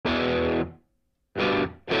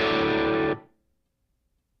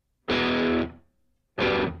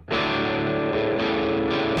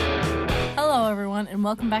and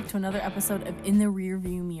welcome back to another episode of In the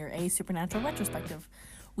Rearview Mirror, a supernatural retrospective.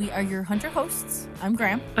 We are your Hunter hosts. I'm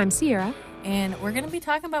Graham. I'm Sierra. And we're going to be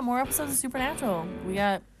talking about more episodes of Supernatural. We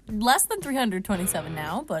got less than 327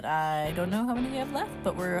 now, but I don't know how many we have left,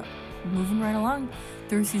 but we're moving right along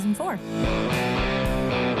through season 4.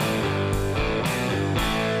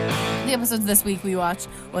 The episodes this week we watched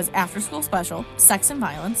was After School Special, Sex and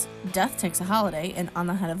Violence, Death Takes a Holiday, and On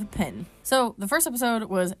the Head of a Pin. So the first episode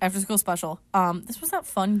was After School Special. This was that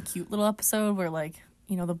fun, cute little episode where, like,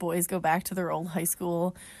 you know, the boys go back to their old high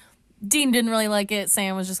school. Dean didn't really like it.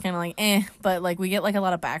 Sam was just kind of like, but, like, we get, like, a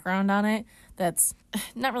lot of background on it that's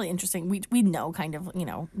not really interesting. We know kind of, you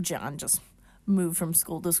know, John just moved from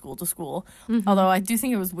school to school to school. Mm-hmm. Although I do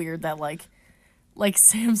think it was weird that, like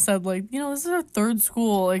Sam said, like, you know, this is our third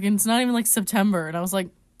school. Like, and it's not even, like, September. And I was like...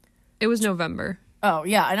 It was November. Oh,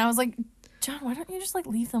 yeah. And I was like, John, why don't you just, like,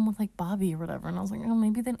 leave them with, like, Bobby or whatever? And I was like, oh,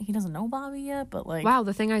 maybe he doesn't know Bobby yet, but, like... Wow,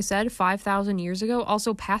 the thing I said 5,000 years ago.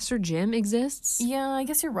 Also, Pastor Jim exists. Yeah, I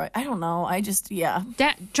guess you're right. I don't know. I just, yeah.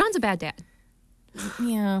 John's a bad dad.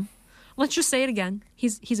 Yeah. Let's just say it again.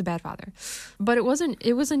 He's a bad father. But it was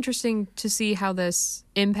interesting to see how this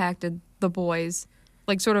impacted the boys.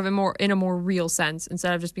 Like, sort of in a more real sense,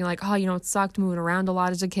 instead of just being like, oh, you know, it sucked moving around a lot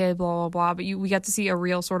as a kid, blah, blah, blah. But we got to see a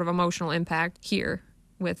real sort of emotional impact here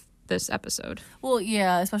with this episode. Well,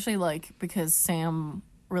 yeah, especially, like, because Sam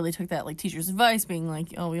really took that, like, teacher's advice, being like,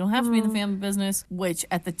 oh, we don't have to be in the family business, which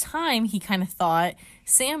at the time he kind of thought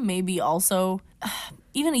Sam maybe also,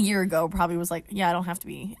 even a year ago, probably was like, yeah, I don't have to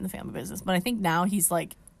be in the family business. But I think now he's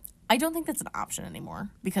like, I don't think that's an option anymore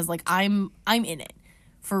because, like, I'm in it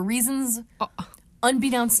for reasons...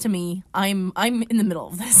 Unbeknownst to me, I'm in the middle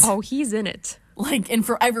of this. Oh, he's in it. Like, and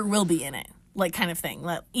forever will be in it. Like, kind of thing.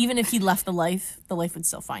 Like, even if he left the life would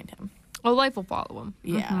still find him. Oh, life will follow him.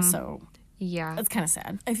 Yeah, so... Yeah. That's kind of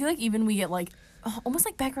sad. I feel like even we get, like, almost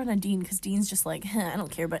like background on Dean, because Dean's just like, I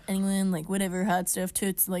don't care about anyone, like, whatever, hot stuff,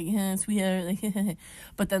 toots, like, sweetheart, like,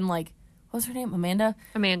 but then, like, what was her name? Amanda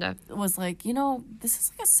was like, you know, this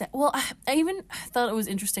is like a set. Well, I even thought it was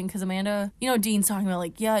interesting because Amanda, you know, Dean's talking about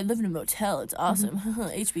like, yeah, I live in a motel. It's awesome.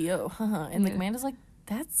 HBO. And like, Amanda's like,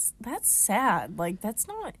 that's sad. Like, that's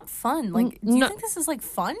not fun. Like, do you think this is like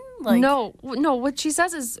fun? Like, no. What she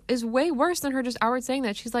says is way worse than her just outright saying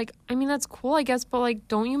that. She's like, I mean, that's cool, I guess, but like,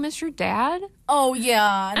 don't you miss your dad? Oh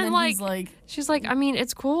yeah. And then like, he's like, she's like, I mean,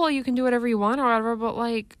 it's cool. You can do whatever you want or whatever, but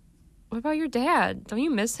like, what about your dad? Don't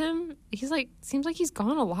you miss him? He's like, seems like he's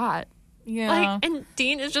gone a lot. Yeah. Like, and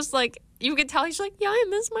Dean is just like, you can tell he's like, yeah, I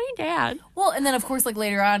miss my dad. Well, and then of course, like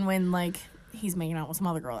later on when like he's making out with some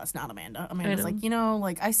other girl that's not Amanda. Amanda's like, you know,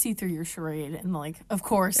 like I see through your charade, and like, of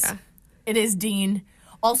course, it is Dean.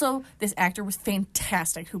 Also, this actor was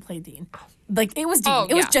fantastic who played Dean. Like, it was Dean. Oh,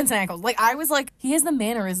 it was Jensen Ackles. Like, I was like, he has the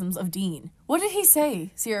mannerisms of Dean. What did he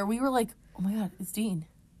say, Sierra? We were like, oh my god, it's Dean.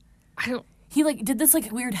 He, like, did this,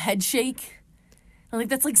 like, weird head shake. And, like,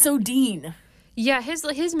 that's, like, so Dean. Yeah,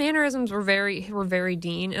 his mannerisms were very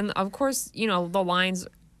Dean. And, of course, you know, the lines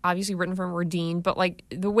obviously written for him were Dean. But, like,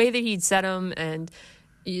 the way that he'd said them and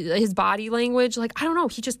his body language, like, I don't know.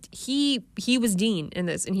 He was Dean in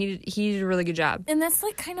this. And he did a really good job. And that's,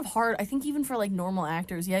 like, kind of hard. I think even for, like, normal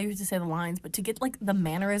actors, yeah, you have to say the lines. But to get, like, the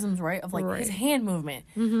mannerisms right of, like, his hand movement.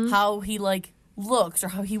 Mm-hmm. How he, like, looks or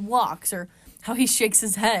how he walks or how he shakes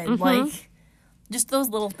his head. Mm-hmm. Like... Just those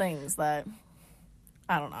little things that,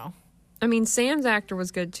 I don't know. I mean, Sam's actor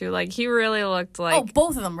was good, too. Like, he really looked like... Oh,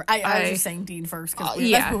 both of them. I was just saying Dean first, because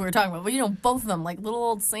that's what we were talking about. But, you know, both of them. Like, little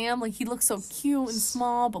old Sam, like, he looks so cute and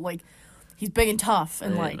small, but, like, he's big and tough.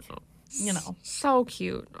 And, like, you know. So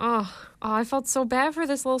cute. Oh, I felt so bad for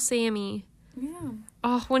this little Sammy. Yeah.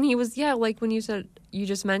 Oh, when he was... Yeah, like, when you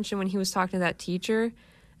just mentioned when he was talking to that teacher...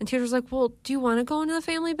 And teacher was like, well, do you want to go into the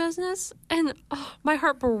family business? And my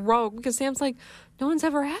heart broke because Sam's like, no one's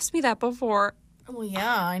ever asked me that before. Well,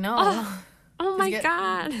 yeah, I know. Oh my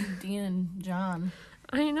God. Dean and John.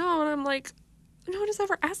 I know. And I'm like, no one has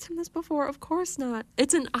ever asked him this before. Of course not.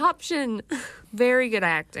 It's an option. Very good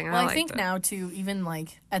acting. Well, I think now, too, even,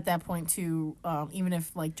 like, at that point, too, even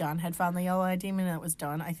if, like, John had found the yellow-eyed demon and it was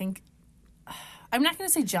done, I think, I'm not going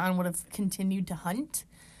to say John would have continued to hunt,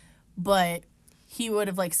 but... he would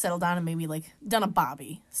have, like, settled down and maybe, like, done a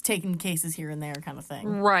Bobby, taking cases here and there kind of thing.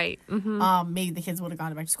 Right. Mm-hmm. Maybe the kids would have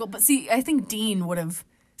gone back to school. But, see, I think Dean would have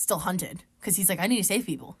still hunted. Because he's like, I need to save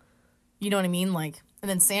people. You know what I mean? Like, and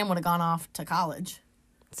then Sam would have gone off to college.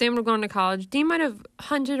 Sam would have gone to college. Dean might have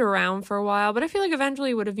hunted around for a while, but I feel like eventually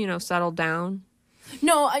he would have, you know, settled down.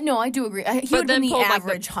 No, I do agree. He would have been the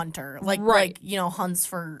average hunter. Like, you know, hunts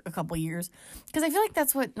for a couple years. Because I feel like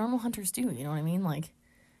that's what normal hunters do. You know what I mean? Like...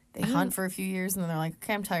 They hunt for a few years, and then they're like,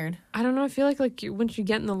 okay, I'm tired. I don't know. I feel like once you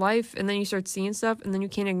get in the life, and then you start seeing stuff, and then you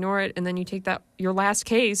can't ignore it, and then you take your last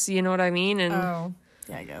case, you know what I mean? And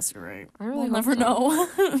yeah, I guess you're right. We'll never know.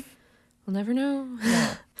 We'll never know.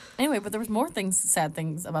 Yeah. Anyway, but there was more sad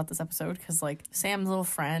things about this episode, because, like, Sam's little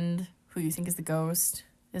friend, who you think is the ghost,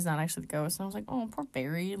 is not actually the ghost. And I was like, oh, poor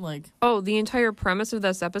Barry. Like, oh, the entire premise of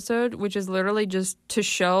this episode, which is literally just to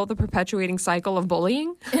show the perpetuating cycle of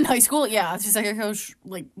bullying. In high school, yeah. It's just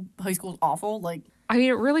like, high school is awful. Like, I mean,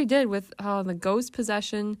 it really did with the ghost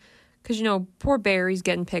possession. Because, you know, poor Barry's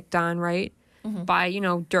getting picked on, right? Mm-hmm. By, you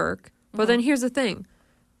know, Dirk. But then here's the thing.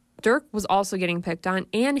 Dirk was also getting picked on,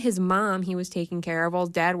 and his mom he was taking care of while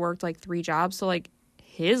his dad worked, like, 3 jobs. So, like,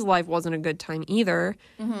 his life wasn't a good time either.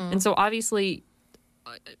 Mm-hmm. And so, obviously,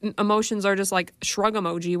 emotions are just, like, shrug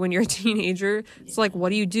emoji when you're a teenager. It's like, what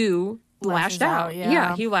do you do? Lashed out.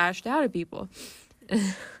 Yeah, he lashed out at people.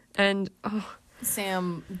 And,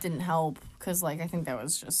 Sam didn't help, because, like, I think that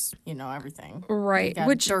was just, you know, everything. Right.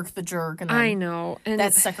 Which Dirk the jerk. And then I know. And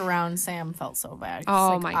that stuck around. Sam felt so bad. Oh,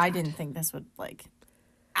 like, my God. I didn't think this would, like,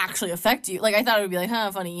 actually affect you. Like, I thought it would be like,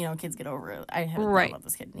 funny, you know, kids get over it. I haven't thought about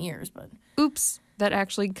this kid in years, but... Oops. That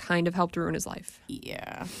actually kind of helped ruin his life.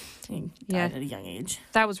 Yeah. He died at a young age.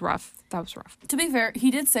 That was rough. To be fair,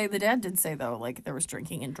 the dad did say, though, like, there was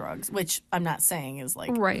drinking and drugs, which I'm not saying is,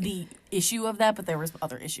 like, the issue of that, but there was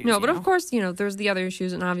other issues. No, but of course, you know, there's the other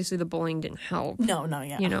issues, and obviously the bullying didn't help. No,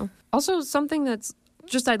 yeah. You know? Also, something that's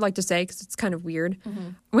just I'd like to say, because it's kind of weird,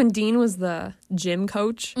 when Dean was the gym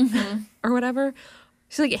coach or whatever,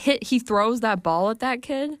 he throws that ball at that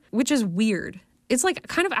kid, which is weird. It's, like,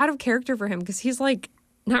 kind of out of character for him, because he's, like,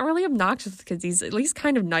 not really obnoxious with kids. He's at least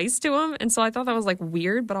kind of nice to him. And so I thought that was, like,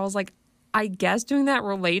 weird. But I was like, I guess doing that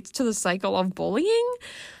relates to the cycle of bullying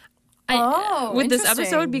with this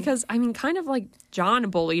episode. Because, I mean, kind of like John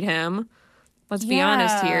bullied him. Let's be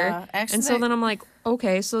honest here. Actually, and so then I'm like,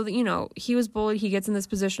 okay, so, you know, he was bullied. He gets in this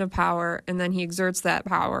position of power. And then he exerts that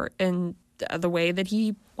power in the way that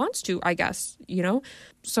he wants to, I guess, you know.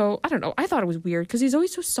 So, I don't know. I thought it was weird because he's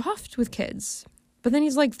always so soft with kids. But then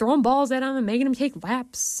he's, like, throwing balls at him and making him take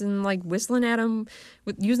laps and, like, whistling at him,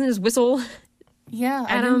 using his whistle. Yeah,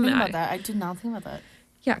 I didn't think about that. I did not think about that.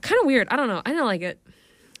 Yeah, kind of weird. I don't know. I didn't like it.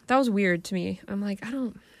 That was weird to me. I'm like,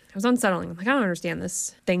 it was unsettling. I'm like, I don't understand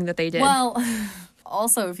this thing that they did. Well,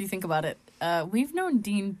 also, if you think about it, we've known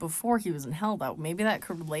Dean before he was in hell, though. Maybe that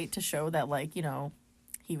could relate to show that, like, you know,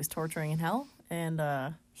 he was torturing in hell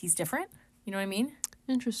and he's different. You know what I mean?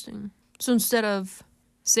 Interesting. So instead of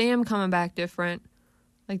Sam coming back different,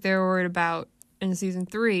 like they were worried about in season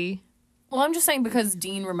 3. Well, I'm just saying because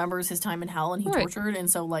Dean remembers his time in hell and he tortured, and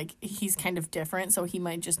so, like, he's kind of different, so he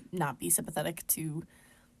might just not be sympathetic to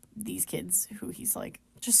these kids who he's like,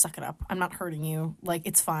 just suck it up. I'm not hurting you. Like,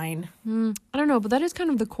 it's fine. I don't know, but that is kind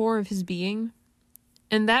of the core of his being.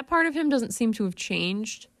 And that part of him doesn't seem to have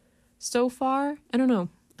changed so far. I don't know.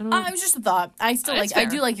 It was just a thought. I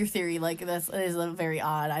do like your theory. Like, that is a very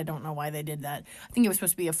odd. I don't know why they did that. I think it was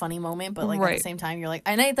supposed to be a funny moment, but, like, at the same time, you're like,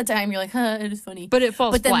 and at the time, you're like, it is funny. But it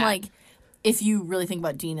falls flat. But then, like, if you really think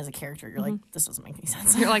about Dean as a character, you're like, this doesn't make any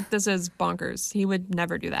sense. You're like, this is bonkers. He would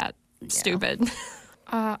never do that. Yeah. Stupid.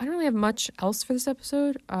 I don't really have much else for this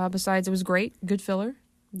episode, besides it was great. Good filler.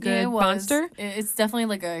 Good monster. It's definitely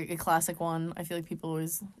like a classic one. I feel like people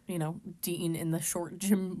always, you know, Dean in the short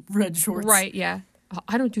gym red shorts. Right, yeah.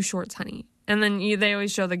 I don't do shorts, honey. And then they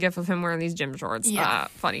always show the gif of him wearing these gym shorts. Yeah.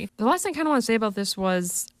 Funny. The last thing I kind of want to say about this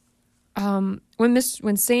was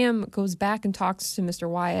when Sam goes back and talks to Mr.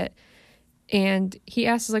 Wyatt, and he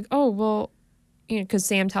asks, like, oh, well, you know, because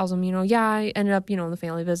Sam tells him, you know, yeah, I ended up, you know, in the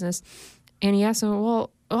family business. And he asks him,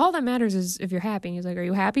 well, all that matters is if you're happy. And he's like, are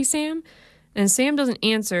you happy, Sam? And Sam doesn't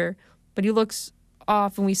answer, but he looks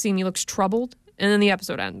off, and we see him, he looks troubled. And then the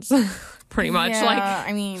episode ends, pretty much. Yeah, like,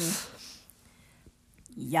 I mean...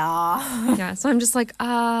 Yeah. Yeah, so I'm just like,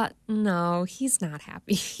 no, he's not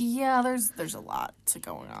happy. Yeah, there's a lot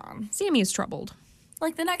going on. Sammy is troubled.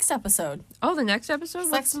 Like the next episode. Oh, the next episode?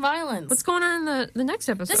 Sex and violence. What's going on in the next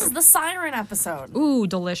episode? This is the siren episode. Ooh,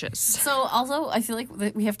 delicious. So, also, I feel like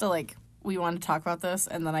we have to, like, we want to talk about this,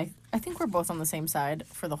 and then I think we're both on the same side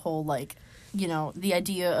for the whole, like, you know, the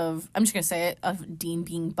idea of, I'm just going to say it, of Dean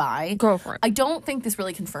being bi. Go for it. I don't think this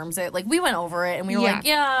really confirms it. Like, we went over it, and we were like,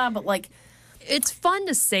 yeah, but, like... It's fun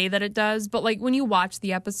to say that it does, but, like, when you watch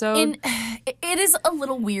the episode... it is a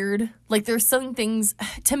little weird. Like, there's some things...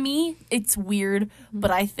 To me, it's weird,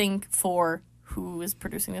 but I think for... Who is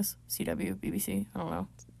producing this? CW? BBC? I don't know.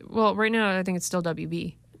 Well, right now, I think it's still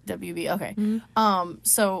WB. WB, okay. Mm-hmm.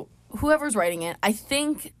 So, whoever's writing it, I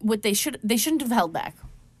think what they shouldn't have held back.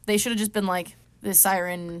 They should have just been like, the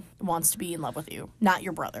siren wants to be in love with you, not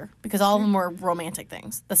your brother, because all of them are romantic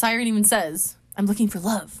things. The siren even says, I'm looking for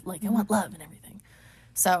love. Like, I want love and everything.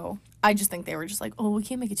 So I just think they were just like, oh, we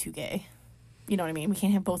can't make it too gay. You know what I mean? We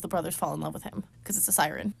can't have both the brothers fall in love with him because it's a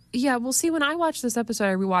siren. Yeah, well, see, when I watched this episode,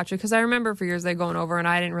 I rewatched it because I remember for years they going over, and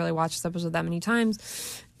I didn't really watch this episode that many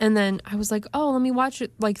times. And then I was like, oh, let me watch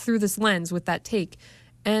it like through this lens with that take.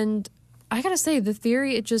 And I gotta say, the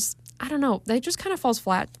theory, it just, I don't know, it just kind of falls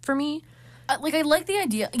flat for me. Like, I like the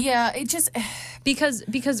idea. Yeah, it just...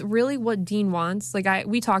 because really what Dean wants, like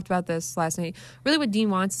we talked about this last night, really what Dean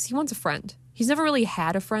wants is he wants a friend. He's never really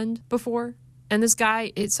had a friend before. And this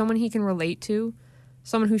guy, it's someone he can relate to,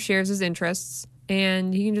 someone who shares his interests,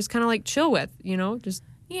 and he can just kind of like chill with, you know, just...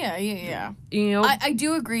 Yeah. You know? I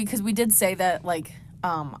do agree, because we did say that, like,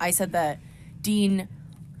 I said that Dean,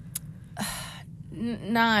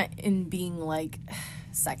 not in being, like...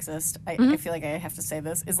 sexist, I feel like I have to say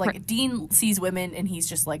this, is like right. Dean sees women and he's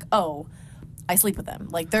just like, oh, I sleep with them,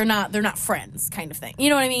 like they're not friends kind of thing, you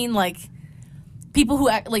know what I mean? Like people who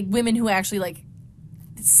act like women who actually like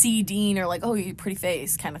see Dean are like, oh, you pretty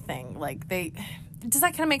face kind of thing, like they, does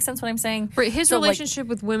that kind of make sense what I'm saying? Right, his so, relationship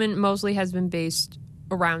with women mostly has been based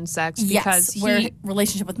around sex because where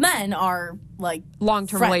relationship with men are like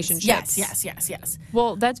long-term relationships. Yes.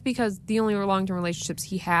 Well, that's because the only long-term relationships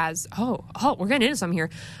he has, we're getting into some here.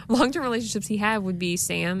 Long-term relationships he had would be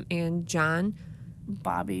Sam and John.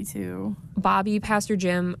 Bobby too. Bobby, Pastor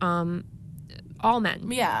Jim, all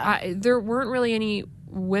men. Yeah. There weren't really any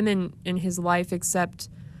women in his life except...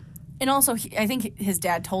 And also, I think his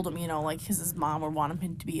dad told him, you know, like his mom would want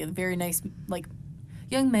him to be a very nice, like,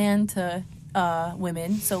 young man to...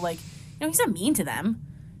 women, so like, you know, he's not mean to them.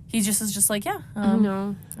 He just is just like, yeah,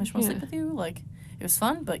 no, I just want to sleep with you. Like, it was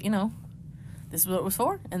fun, but you know, this is what it was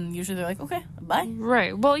for. And usually they're like, okay, bye.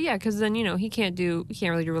 Right. Well, yeah, because then you know he can't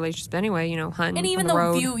really do relationships anyway. You know, hunting. And even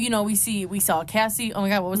though you know, we saw Cassie. Oh my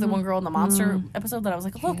God, what was the one girl in the monster episode that I was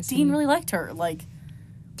like, look, Cassie. Dean really liked her. Like,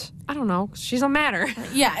 I don't know, she don't matter.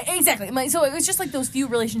 Yeah, exactly. So it was just like those few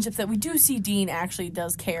relationships that we do see Dean actually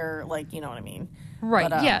does care. Like, you know what I mean?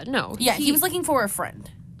 Right. But, yeah. No. Yeah. He was looking for a friend,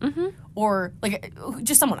 or like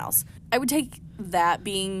just someone else. I would take that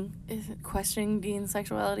being questioning Dean's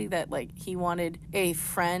sexuality. That like he wanted a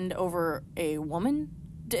friend over a woman,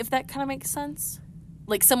 if that kind of makes sense.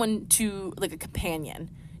 Like someone to like a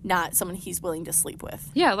companion, not someone he's willing to sleep with.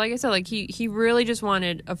 Yeah. Like I said, like he really just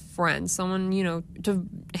wanted a friend, someone, you know, to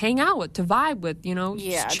hang out with, to vibe with, you know.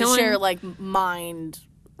 Yeah. To share like mind.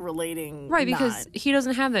 Relating, right? Because he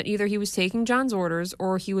doesn't have that either. He was taking John's orders,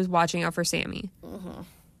 or he was watching out for Sammy.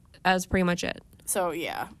 That's pretty much it. So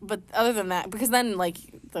yeah, but other than that, because then like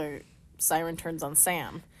the siren turns on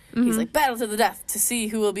Sam. He's like, battle to the death to see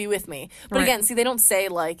who will be with me. But again, see, they don't say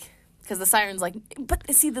like, because the siren's like,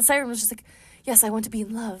 but see, the siren was just like, yes, I want to be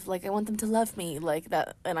in love. Like I want them to love me, like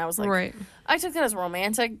that. And I was like, right. I took that as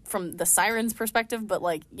romantic from the siren's perspective, but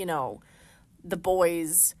like, you know, the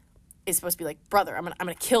boys. Is supposed to be like, brother, I'm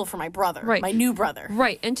gonna kill for my brother, right. My new brother.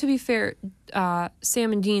 Right. And to be fair,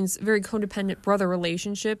 Sam and Dean's very codependent brother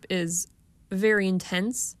relationship is very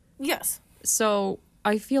intense. Yes. So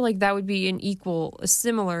I feel like that would be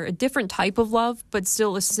a different type of love, but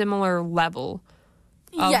still a similar level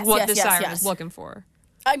of what the siren is looking for.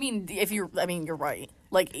 I mean, you're right.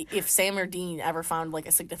 Like, if Sam or Dean ever found like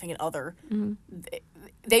a significant other,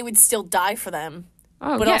 they would still die for them.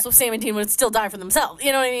 Oh, but also Sam and Dean would still die for themselves.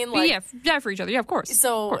 You know what I mean? Like, yeah, die for each other. Yeah, of course.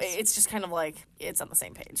 So it's just kind of like, it's on the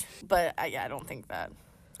same page. But I don't think that,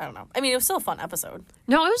 I don't know. I mean, it was still a fun episode.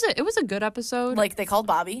 No, it was a good episode. Like, they called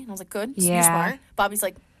Bobby, and I was like, good. Yeah. You're smart. Bobby's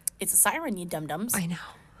like, it's a siren, you dum-dums. I know.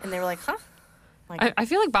 And they were like, huh? Like, I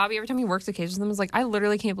feel like Bobby, every time he works occasions with them, is like, I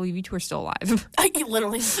literally can't believe you two are still alive.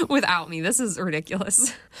 Literally. Without me. This is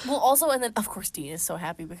ridiculous. Well, also, and then, of course, Dean is so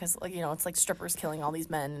happy because, like, you know, it's like strippers killing all these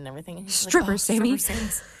men and everything. And strippers, like, Sammy.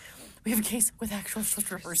 Strippers. We have a case with actual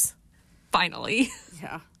strippers. Finally.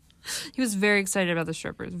 Yeah. He was very excited about the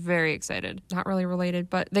strippers. Very excited. Not really related,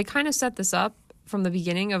 but they kind of set this up from the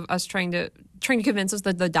beginning of us trying to convince us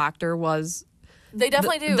that the doctor was... They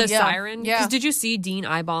definitely do. The siren. Yeah. Because did you see Dean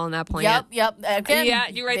eyeballing that plant? Yep. Again, yeah,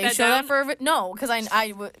 you write that down? No, because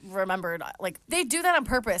I remembered, like, they do that on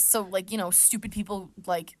purpose. So, like, you know, stupid people,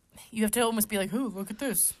 like, you have to almost be like, oh, look at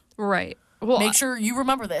this. Right. Well, make sure you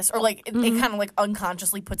remember this. Or, like, it kind of, like,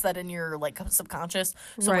 unconsciously puts that in your, like, subconscious.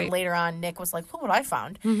 So when later on Nick was like, look what I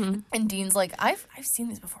found. And Dean's like, I've seen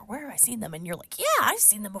these before. Where have I seen them? And you're like, yeah, I've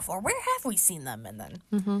seen them before. Where have we seen them? And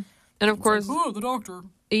then... And of course... Like, oh, the doctor.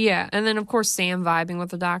 Yeah, and then of course Sam vibing with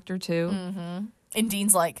the doctor too. And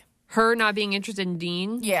Dean's like... Her not being interested in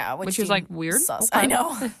Dean. Yeah, which is like weird. Sus. Okay. I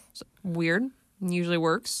know. Weird. Usually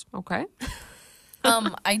works. Okay.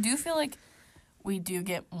 I do feel like we do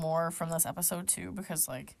get more from this episode, too, because,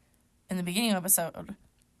 like, in the beginning of episode,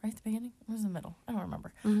 right at the beginning? Or was it the middle? I don't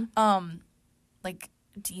remember. Mm-hmm. Like,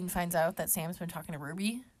 Dean finds out that Sam's been talking to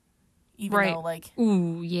Ruby, even though, like...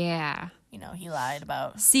 Ooh, yeah. You know, he lied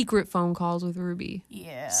about... Secret phone calls with Ruby.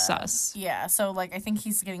 Yeah. Sus. Yeah, so, like, I think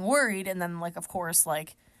he's getting worried, and then, like, of course,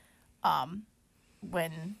 like,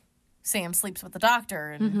 when Sam sleeps with the doctor,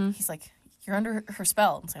 and he's like, you're under her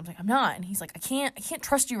spell, and Sam's like, I'm not, and he's like, I can't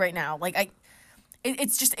trust you right now, like,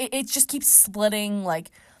 it just keeps splitting, like,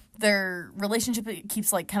 their relationship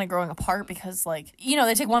keeps, like, kind of growing apart because, like, you know,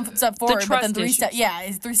 they take one step forward, but then three steps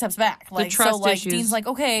back. Like, so, like, issues. Dean's like,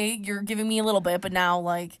 okay, you're giving me a little bit, but now,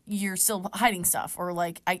 like, you're still hiding stuff, or,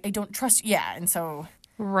 like, I don't trust you. Yeah, and so...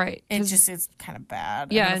 Right. It's kind of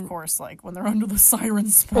bad. Yeah. And, of course, like, when they're under the siren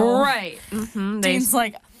spell... Right. Mm-hmm. Dean's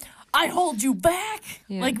like... I hold you back?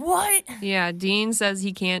 Yeah. Like, what? Yeah, Dean says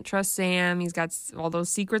he can't trust Sam. He's got all those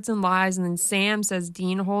secrets and lies. And then Sam says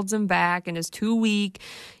Dean holds him back and is too weak,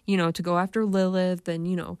 you know, to go after Lilith. And,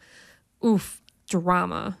 you know, oof,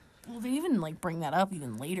 drama. Well, they even, like, bring that up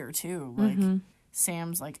even later, too. Like,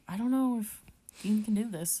 Sam's like, I don't know if Dean can do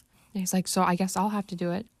this. He's like, so I guess I'll have to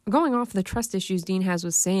do it. Going off the trust issues Dean has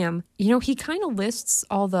with Sam, you know, he kind of lists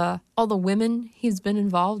all the women he's been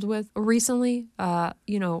involved with recently.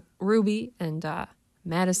 You know, Ruby and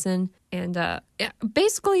Madison. And yeah,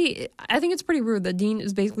 basically, I think it's pretty rude that Dean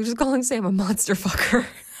is basically just calling Sam a monster fucker.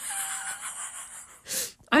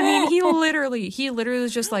 I mean, he literally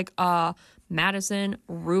was just like, Madison,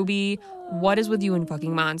 Ruby, what is with you and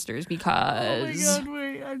fucking monsters? Because... Oh my god,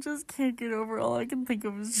 wait, I just can't get over all I can think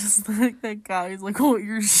of is just like that guy's like, what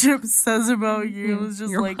your ship says about you is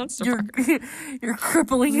just like your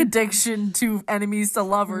crippling addiction to enemies to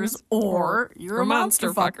lovers, or you're a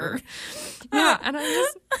monster fucker. Yeah, and I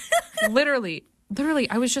just literally,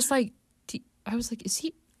 I was just like, is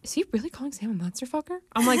he really calling Sam a monster fucker?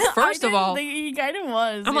 I'm like, first of all, he kind of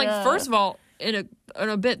was. I'm like, first of all, in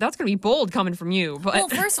a bit, that's gonna be bold coming from you.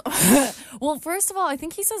 But first of all, I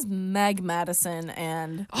think he says Meg Madison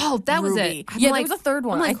and that was Ruby. it. There was a third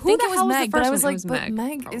one. I'm like, I think it was Meg, but I was like, Meg,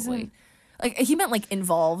 Meg probably. isn't. Like, he meant like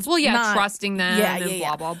involved. Well, yeah, not, trusting them. And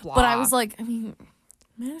blah blah blah. But I was like, I mean,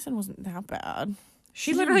 Madison wasn't that bad.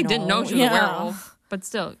 She literally didn't know she was a werewolf, but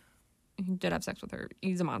still. He did have sex with her.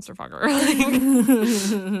 He's a monster fucker.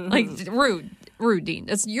 Like rude, Dean.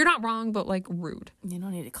 You're not wrong, but like rude. You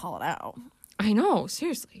don't need to call it out. I know,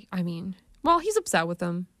 seriously. I mean, well, he's upset with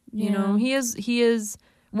them. You know, he is.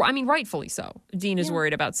 I mean, rightfully so. Dean is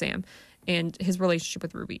worried about Sam and his relationship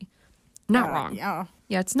with Ruby. Not wrong. Yeah.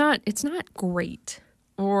 Yeah, it's not great.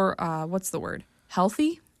 Or what's the word?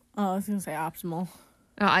 Healthy? Oh, I was gonna say optimal.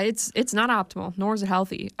 It's not optimal, nor is it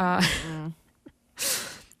healthy.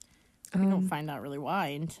 We don't find out really why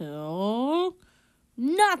until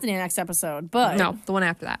not the next episode, but no, the one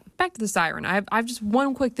after that. Back to the siren. I've just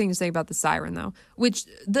one quick thing to say about the siren though, which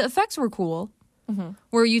the effects were cool.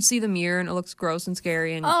 Where you'd see the mirror and it looks gross and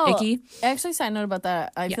scary and icky. Actually, side note about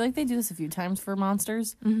that, I feel like they do this a few times for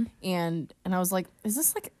monsters, and I was like, is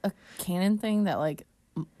this like a canon thing that like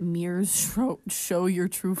mirrors show your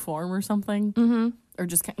true form or something? Or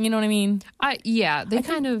just, you know what I mean? I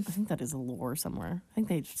think that is a lore somewhere. I think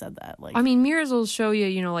they said that. Like, I mean, mirrors will show you,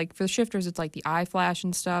 you know, like for the shifters, it's like the eye flash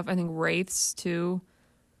and stuff. I think wraiths too,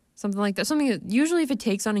 something like that. Something that usually if it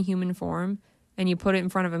takes on a human form and you put it in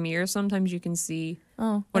front of a mirror, sometimes you can see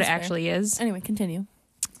what it actually is. Anyway, continue.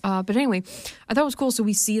 But anyway, I thought it was cool. So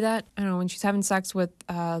we see that, I don't know, when she's having sex with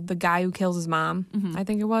the guy who kills his mom, I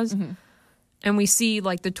think it was. And we see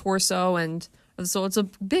like the torso, and so it's a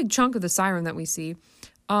big chunk of the siren that we see.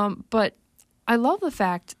 But I love the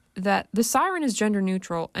fact that the siren is gender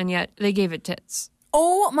neutral, and yet they gave it tits.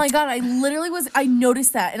 Oh my god, I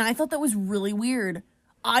noticed that, and I thought that was really weird.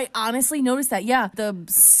 I honestly noticed that, yeah. The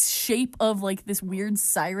shape of, like, this weird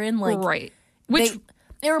siren, like... Right.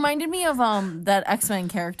 It reminded me of that X-Men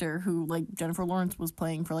character who, like, Jennifer Lawrence was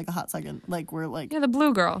playing for, like, a hot second. Like, where, like... Yeah, the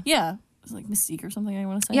blue girl. Yeah. It's like Mystique or something, I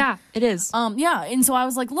want to say. Yeah, it is. Yeah, and so I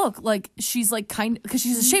was like, look, like, she's, like, because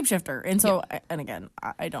she's a shapeshifter. And so, and again,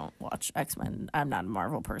 I don't watch X-Men. I'm not a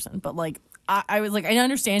Marvel person. But, like, I was like, I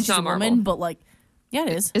understand she's a woman, but, like, yeah,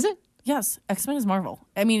 it is. Is it? Yes, X-Men is Marvel.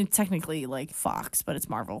 I mean, it's technically, like, Fox, but it's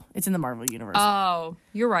Marvel. It's in the Marvel universe. Oh,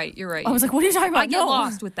 you're right. I was like, what are you talking about? I get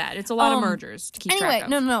lost with that. It's a lot of mergers to keep track of.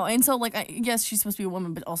 No. And so, like, yes, she's supposed to be a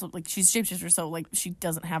woman, but also, like, she's a shapeshifter, so, like, she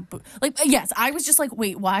doesn't have... Like, yes, I was just like,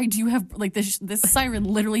 wait, why do you have... Like, this siren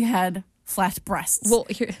literally had flat breasts. Well,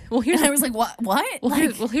 here's... And I was like, what?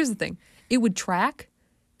 Well, here's the thing. It would track,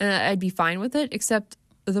 and I'd be fine with it, except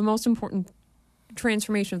the most important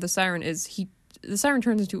transformation of the siren is the siren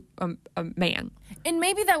turns into a man. And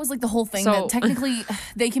maybe that was like the whole thing, So- that technically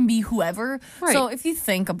they can be whoever. Right. So if you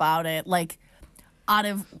think about it, like out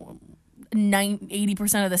of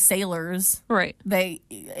 80% of the sailors, Right.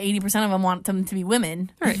 80% of them want them to be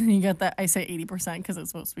women. Right. You got that. I say 80% because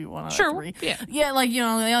it's supposed to be one out Sure. of three. Yeah. Yeah, like, you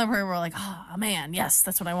know, the other part were like, oh, a man. Yes,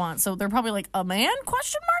 that's what I want. So they're probably like, a man?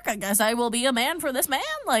 Question mark. I guess I will be a man for this man.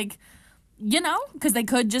 Like, you know, because they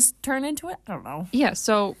could just turn into it. I don't know. Yeah.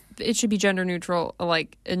 So it should be gender neutral,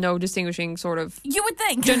 like no distinguishing sort of You would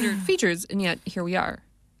think. gendered features, and yet here we are,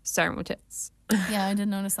 siren with tits. Yeah, I did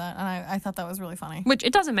notice that, and I thought that was really funny. Which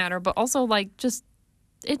it doesn't matter, but also like just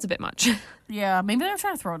it's a bit much. Yeah, maybe they were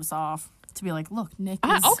trying to throw us off to be like, look, Nick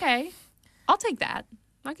is... Okay, I'll take that.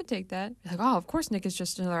 I could take that. Like, oh, of course Nick is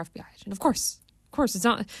just another FBI agent. Of course, it's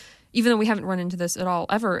not. Even though we haven't run into this at all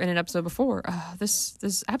ever in an episode before, this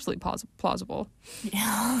is absolutely plausible.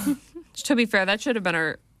 Yeah. To be fair, that should have been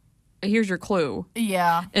our. Here's your clue.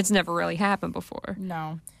 Yeah. It's never really happened before.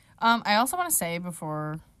 No. I also want to say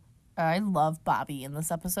before, I love Bobby in this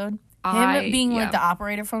episode. Being like the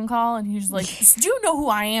operator phone call, and he's like, "Do you know who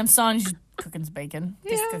I am, son?" He's cooking his bacon,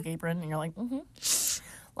 his cook apron, and you're like,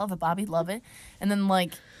 "Love it, Bobby, love it." And then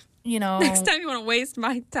like, you know, Next time you want to waste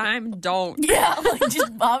my time, don't. yeah, like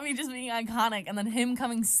just Bobby just being iconic, and then him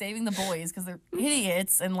coming saving the boys because they're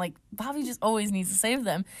idiots, and like Bobby just always needs to save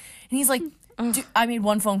them, and he's like, "Dude, I made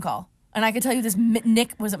one phone call. And I could tell you this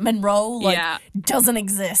Nick, was it Monroe? Like, doesn't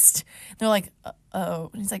exist." They're like, oh.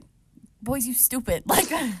 And he's like, boys, you stupid.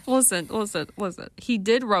 Like, Listen. He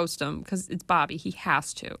did roast him because it's Bobby. He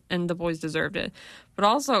has to. And the boys deserved it. But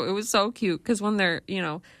also, it was so cute because when they're, you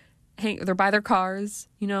know, they're by their cars,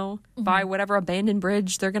 you know, by whatever abandoned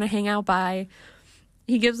bridge they're going to hang out by.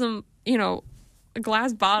 He gives them, you know, a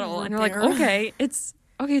glass bottle. And you're like, okay, it's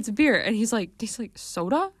a beer. And he's like,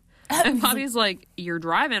 soda? And Bobby's like, you're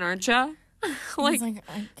driving, aren't you? like,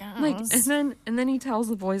 I guess. And then he tells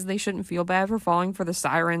the boys they shouldn't feel bad for falling for the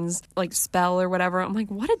sirens like spell or whatever. I'm like,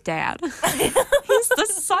 what a dad.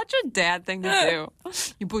 That's such a dad thing to do.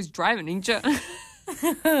 You boys driving, ain't you?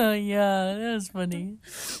 Yeah, that was funny.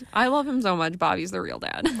 I love him so much. Bobby's the real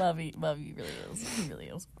dad. Bobby really is. He really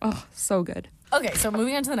is. Oh, so good. Okay, so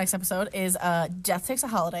moving on to the next episode is Death Takes a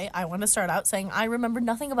Holiday. I want to start out saying I remember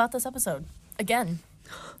nothing about this episode. Again.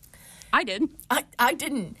 I did. I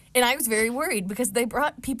didn't. And I was very worried because they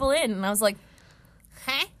brought people in and I was like,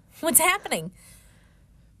 huh? What's happening?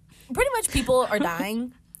 Pretty much people are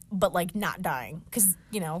dying, but like not dying. Because,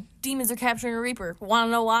 you know, demons are capturing a Reaper. Want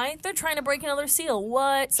to know why? They're trying to break another seal.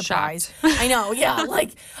 What? Surprise. I know, yeah.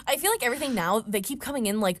 Like, I feel like everything now, they keep coming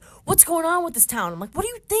in like, what's going on with this town? I'm like, what do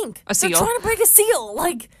you think? A seal? They're trying to break a seal.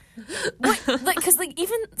 Like, what? Like, because like,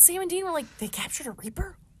 even Sam and Dean were like, they captured a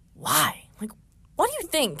Reaper? Why? Like, what do you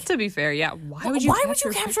think? To be fair, yeah. Why would you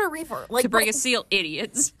capture a Reaper? Like, to break a seal,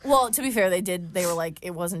 idiots. Well, to be fair, they did. They were like,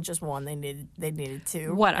 it wasn't just one. They needed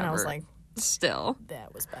two. Whatever. And I was like, still,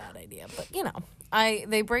 that was a bad idea. But you know,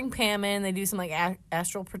 they bring Pam in. They do some like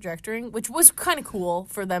astral projecting, which was kind of cool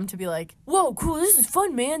for them to be like, whoa, cool. This is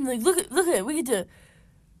fun, man. Like, look at it. We get to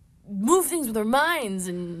move things with our minds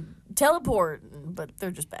and teleport. But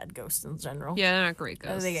they're just bad ghosts in general. Yeah, they're not great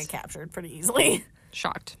ghosts. They get captured pretty easily.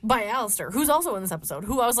 Shocked. By Alistair, who's also in this episode,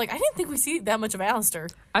 who I was like, I didn't think we see that much of Alistair.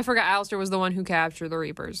 I forgot Alistair was the one who captured the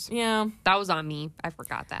Reapers. Yeah. That was on me. I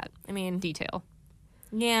forgot that. I mean, detail.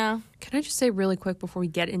 Yeah. Can I just say really quick before we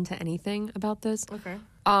get into anything about this? Okay.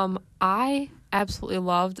 I absolutely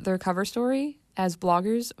loved their cover story as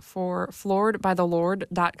bloggers for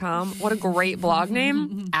flooredbythelord.com. What a great blog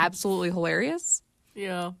name. Absolutely hilarious.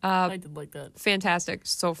 Yeah. I did like that. Fantastic.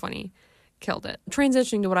 So funny. Killed it.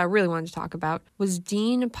 Transitioning to what I really wanted to talk about was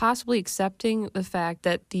Dean possibly accepting the fact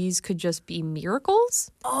that these could just be miracles.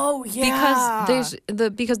 Oh yeah, because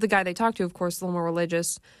the guy they talked to, of course, is a little more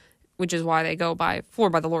religious, which is why they go by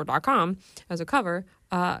flooredbythelord.com as a cover.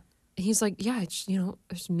 He's like, yeah, it's, you know,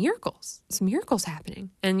 there's miracles. It's miracles happening.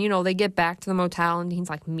 And, you know, they get back to the motel and Dean's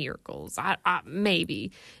like, miracles.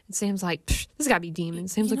 Maybe. And Sam's like, this got to be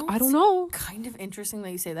demons. Sam's like, I don't know. Kind of interesting that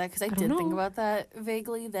you say that because I did think about that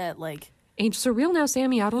vaguely, that like, angels are real now,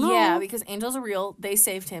 Sammy. I don't know. Yeah, because angels are real. They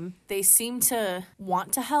saved him. They seem to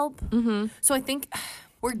want to help. Mm-hmm. So I think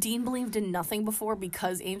where Dean believed in nothing before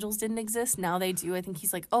because angels didn't exist, now they do. I think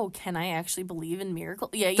he's like, oh, can I actually believe in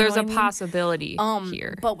miracles? Yeah, there's a possibility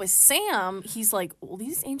here. But with Sam, he's like, well,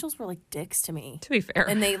 these angels were like dicks to me. To be fair.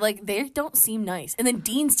 And they don't seem nice. And then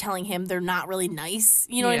Dean's telling him they're not really nice.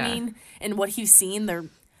 You know what I mean? And what he's seen,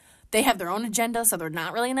 they have their own agenda, so they're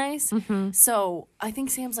not really nice. Mm-hmm. So I think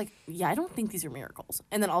Sam's like, yeah, I don't think these are miracles.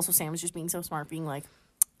 And then also Sam is just being so smart, being like,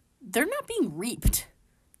 they're not being reaped.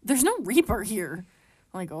 There's no reaper here.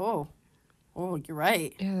 I'm like, oh, Oh, you're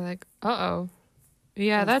right. Yeah, they're like, uh-oh.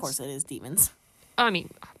 Yeah, Of course it is demons. I mean,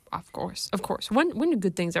 of course. When do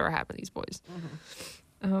good things ever happen to these boys?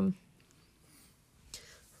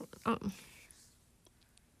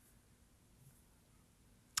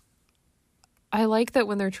 I like that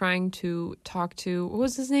when they're trying to talk to, what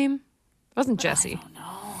was his name? It wasn't Jesse. I don't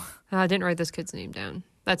know. I didn't write this kid's name down.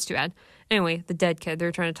 That's too bad. Anyway, the dead kid,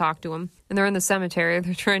 they're trying to talk to him. And they're in the cemetery.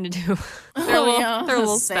 They're trying to do their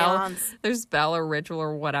little spell. Their spell or ritual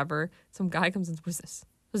or whatever. Some guy comes in. What is this?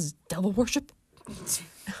 This is devil worship?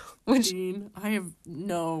 Dean, I have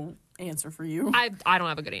no answer for you. I don't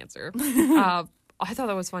have a good answer. I thought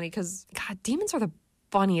that was funny because, God, demons are the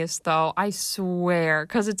funniest, though. I swear.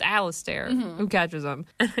 Because it's Alistair who catches them.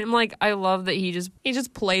 And I'm like, I love that he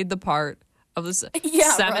just played the part of this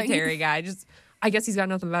cemetery guy. I guess he's got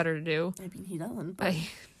nothing better to do. I mean, he doesn't. But...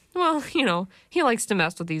 Well, he likes to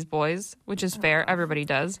mess with these boys, which is fair. Everybody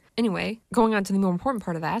does. Anyway, going on to the more important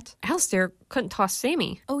part of that, Alistair couldn't toss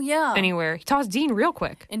Sammy. Oh, yeah. Anywhere. He tossed Dean real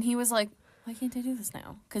quick. And he was like, why can't I do this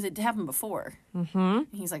now? Because it happened before. Mm-hmm. And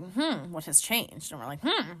he's like, what has changed? And we're like,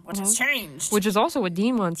 what has changed? Which is also what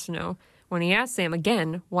Dean wants to know. When he asks Sam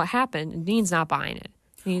again what happened, and Dean's not buying it.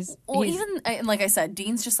 Even like I said,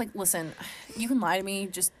 Dean's just like, listen, you can lie to me,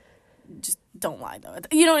 just don't lie though.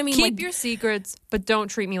 You know what I mean? Keep your secrets, but don't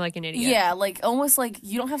treat me like an idiot. Yeah, like almost like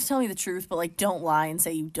you don't have to tell me the truth, but like don't lie and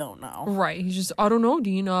say you don't know. Right. He's just, I don't know,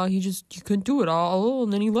 Dean. You couldn't do it all,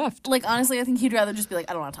 and then he left. Like honestly, I think he'd rather just be like,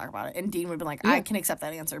 I don't want to talk about it, and Dean would be like, I can accept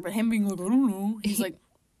that answer. But him being like, I don't know, he's like,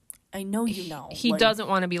 I know you know. He doesn't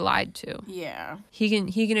want to be lied to. Yeah. He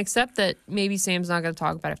can accept that maybe Sam's not going to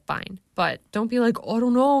talk about it. Fine, but don't be like, oh, I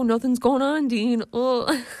don't know, nothing's going on, Dean.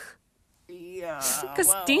 Yeah.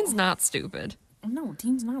 Because Dean's not stupid. No,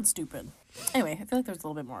 Dean's not stupid. Anyway, I feel like there's a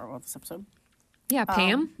little bit more about this episode. Yeah,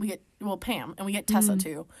 Pam. We get Pam, and we get Tessa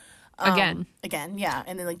too. Again, yeah.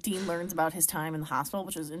 And then like Dean learns about his time in the hospital,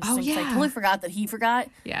 which is interesting. Oh, yeah. I totally forgot that he forgot.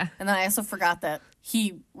 Yeah. And then I also forgot that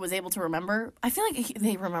he was able to remember. I feel like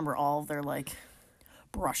they remember all of their like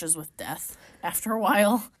brushes with death after a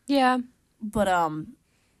while. Yeah. But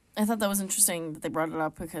I thought that was interesting that they brought it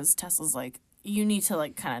up because Tessa's like, you need to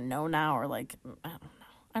like kind of know now, or like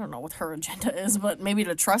I don't know what her agenda is, but maybe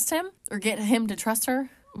to trust him or get him to trust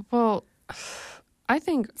her. Well, I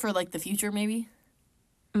think for like the future, maybe.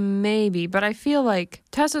 Maybe, but I feel like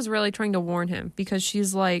Tessa's really trying to warn him because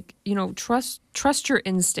she's like, trust your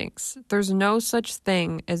instincts. There's no such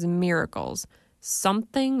thing as miracles.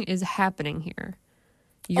 Something is happening here.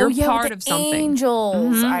 You're part of something.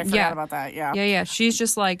 Angels. Mm-hmm. I forgot about that. Yeah. Yeah. She's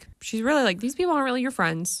really like, these people aren't really your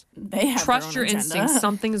friends. They have trust their own your agenda. instincts.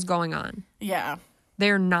 Something is going on. Yeah.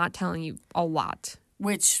 They're not telling you a lot.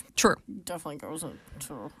 Which true definitely goes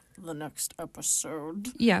into the next episode.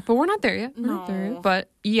 Yeah, but we're not there yet. But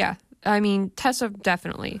yeah, I mean, Tessa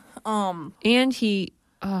definitely. And he,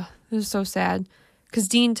 this is so sad because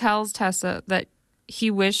Dean tells Tessa that he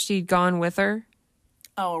wished he'd gone with her.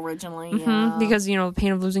 Oh, originally, yeah. Because the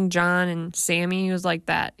pain of losing John and Sammy. He was like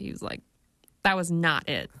that. He was like, that was not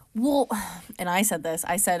it. Well, and I said this.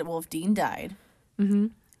 I said, well, if Dean died,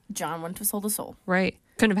 John went to Soul to Soul. Right,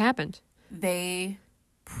 couldn't have happened. They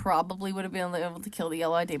probably would have been able to kill the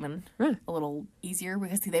Yellow-Eyed Demon a little easier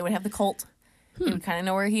because they would have the cult. They would kind of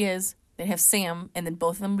know where he is. They'd have Sam, and then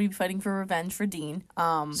both of them would be fighting for revenge for Dean.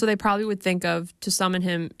 So they probably would think of to summon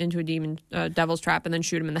him into a devil's trap and then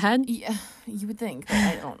shoot him in the head? Yeah, you would think. But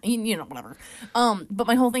I don't, whatever. But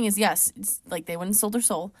my whole thing is, yes, it's like they went and sold their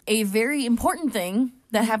soul. A very important thing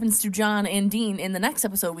that happens to John and Dean in the next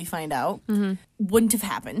episode we find out wouldn't have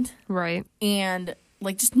happened. Right. And,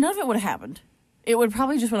 like, just none of it would have happened. It would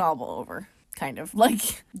probably just went all blow over, kind of.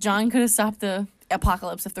 Like, John could have stopped the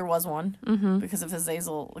apocalypse if there was one, because of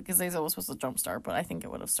Azazel. Like, Azazel was supposed to jumpstart, but I think it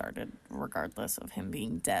would have started regardless of him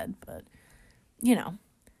being dead. But, Right.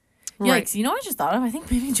 Yikes. You know what I just thought of? I think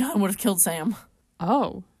maybe John would have killed Sam.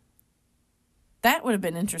 Oh. That would have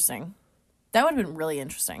been interesting. That would have been really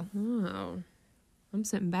interesting. Oh. I'm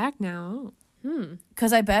sitting back now.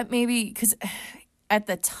 Because I bet because at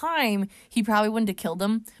the time, he probably wouldn't have killed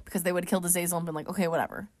him because they would have killed Azazel and been like, okay,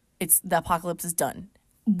 whatever. The apocalypse is done.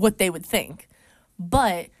 What they would think.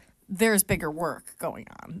 But there's bigger work going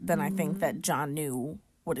on than I think that John knew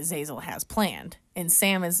what Azazel has planned. And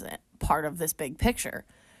Sam is part of this big picture.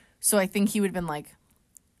 So I think he would have been like,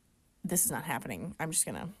 this is not happening. I'm just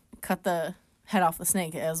going to cut the head off the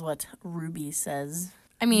snake, as what Ruby says.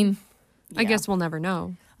 I mean, I guess we'll never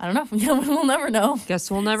know. I don't know. Yeah, we'll never know.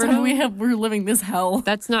 Guess we'll never know. We're living this hell.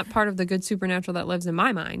 That's not part of the good supernatural that lives in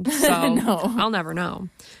my mind. So No. I'll never know.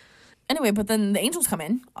 Anyway, but then the angels come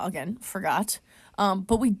in. Again, forgot.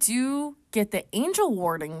 But we do get the angel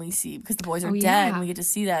warding we see because the boys are dead, yeah. and we get to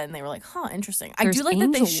see that, and they were like, huh, interesting. There's I do like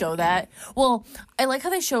that they angel show warding. that. Well, I like how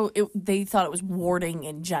they show it. They thought it was warding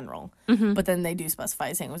in general, but then they do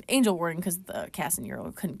specify saying it was angel warding because the cast in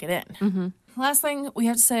Euro couldn't get in. Last thing we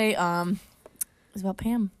have to say is about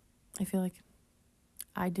Pam. I feel like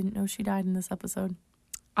I didn't know she died in this episode.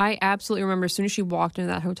 I absolutely remember as soon as she walked into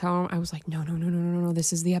that hotel room, I was like, no,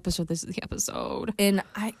 this is the episode. This is the episode. And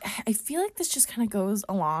I feel like this just kind of goes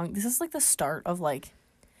along. This is like the start of like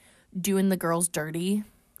doing the girls dirty,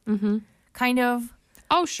 kind of.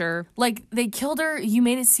 Oh, sure. Like they killed her. You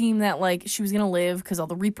made it seem that like she was gonna live because all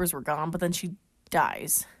the Reapers were gone, but then she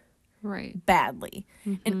dies Right. badly.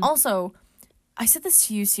 And also, I said this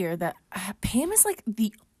to you, Sierra, that Pam is like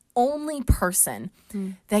the only person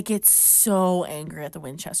that gets so angry at the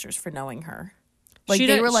Winchesters for knowing her. Like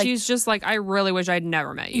they were like, she's just like, I really wish I'd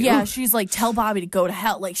never met you. yeah, she's like, tell Bobby to go to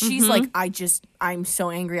hell. Like she's like, I'm so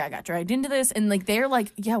angry I got dragged into this. And like they're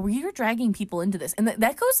like, yeah, we're dragging people into this. And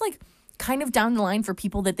that goes like kind of down the line for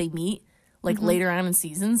people that they meet like later on in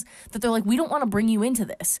seasons, that they're like, we don't want to bring you into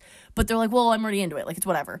this, but they're like, well, I'm already into it, like it's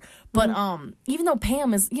whatever. But even though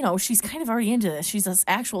Pam is, you know, she's kind of already into this, she's this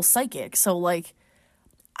actual psychic, so like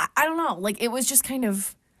I don't know, like it was just kind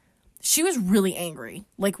of, she was really angry,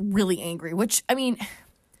 which I mean,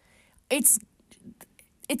 it's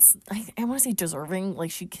I want to say deserving, like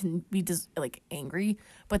she can be like angry,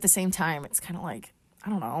 but at the same time it's kind of like, I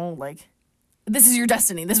don't know, like this is your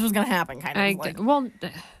destiny, this was gonna happen, kind of like. Well,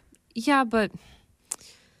 yeah, but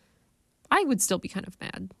I would still be kind of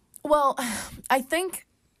mad. Well, I think,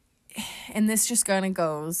 and this just kind of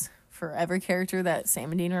goes for every character that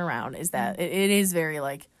Sam and Dean are around, is that it is very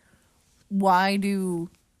like, why do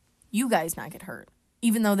you guys not get hurt?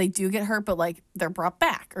 Even though they do get hurt, but like they're brought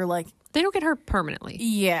back, or like They don't get hurt permanently.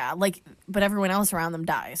 yeah, like, but everyone else around them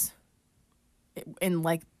dies in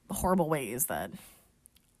like horrible ways that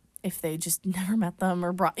if they just never met them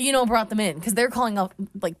or brought them in, because they're calling out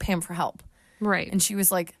like Pam for help, Right. and she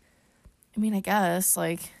was like, I mean, I guess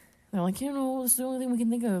like they're like, you know, this is the only thing we can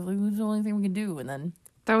think of, like, this is the only thing we can do, and then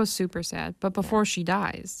That was super sad. But before she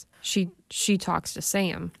dies, she talks to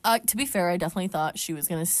Sam. to be fair, I definitely thought she was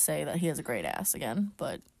gonna say that he has a great ass again,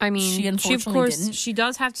 but I mean, she unfortunately didn't. She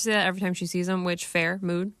does have to say that every time she sees him, which fair,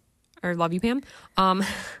 mood, or love you, Pam.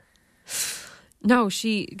 No,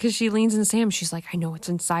 because she leans into Sam. She's like, I know what's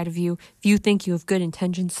inside of you. If you think you have good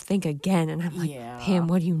intentions, think again. And I'm like, Yeah. Pam,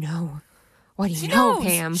 what do you know? What do you She know, knows.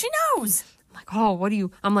 Pam? She knows. I'm like, oh, what do you?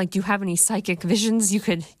 I'm like, do you have any psychic visions you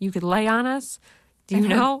could lay on us? Do you In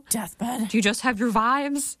her know? deathbed. Do you just have your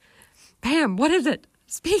vibes? Pam, what is it?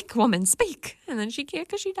 Speak, woman, speak. And then she can't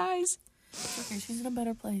because she dies. Okay, she's in a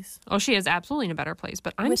better place. Oh, she is absolutely in a better place.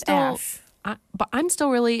 But I'm With still, Ash. but I'm still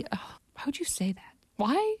really. Why would you say that?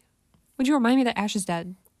 Why would you remind me that Ash is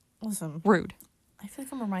dead? Listen, Rude. I feel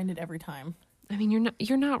like I'm reminded every time. I mean,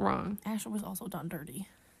 you're not wrong. Ash was also done dirty.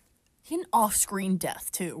 He had an off-screen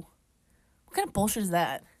death too. What kind of bullshit is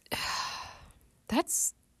that?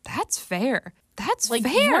 That's fair. That's Like,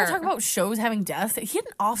 fair. you want to talk about shows having death? He had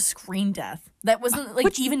an off-screen death that wasn't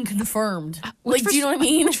like even confirmed. Like, do you know what I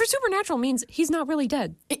mean? Which for Supernatural means he's not really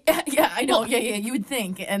dead. Yeah, I know. Yeah, you would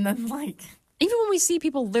think, and then like, Even when we see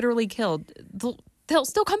people literally killed, they'll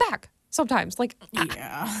still come back sometimes. Like,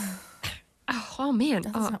 yeah, oh man,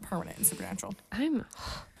 death is not permanent in Supernatural.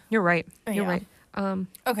 You're right. You're Yeah. right.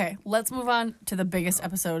 Okay, let's move on to the biggest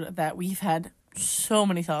episode that we've had so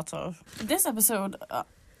many thoughts of. This episode,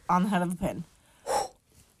 on the head of the pin.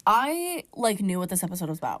 I knew what this episode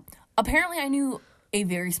was about. Apparently, I knew a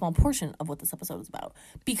very small portion of what this episode was about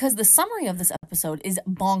because the summary of this episode is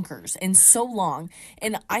bonkers and so long.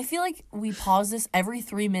 And I feel like we pause this every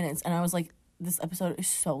 3 minutes, and I was like, this episode is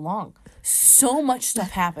so long. So much stuff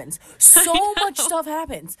happens. So much stuff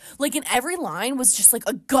happens. Like, in every line was just like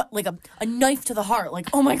a gut, like a knife to the heart. Like,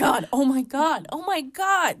 oh my God, oh my God, oh my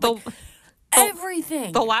God. Like,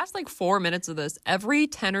 everything. The last 4 minutes of this, every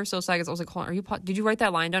 10 or so seconds, I was like, hold on, did you write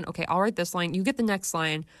that line down? Okay, I'll write this line. You get the next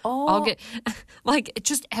line. Oh. I'll get,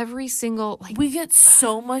 just every single, we get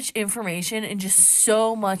so much information and just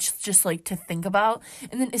so much just to think about.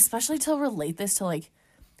 And then especially to relate this to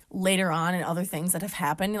later on and other things that have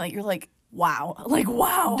happened, you're like, wow.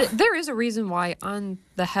 Wow. There is a reason why On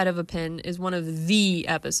the Head of a Pin is one of the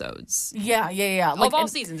episodes. Yeah. Of all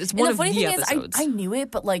seasons, it's one of the episodes. I knew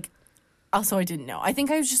it, but also I didn't know. I think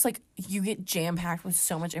I was just you get jam-packed with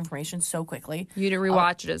so much information so quickly. You didn't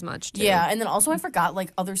rewatch it as much, too. Yeah, and then also I forgot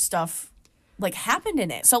other stuff like happened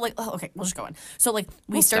in it. So like, okay, we'll just go in. So like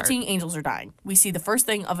we start seeing angels are dying. We see the first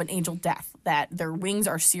thing of an angel death, that their wings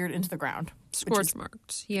are seared into the ground. Scorch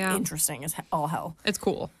marks. Yeah. Interesting as all hell. It's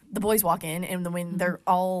cool. The boys walk in, and when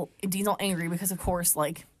Dean's all angry because of course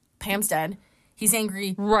like Pam's dead. He's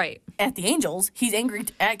angry at the angels. He's angry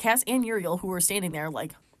at Cass and Uriel, who were standing there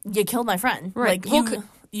like, you killed my friend. Right. Like,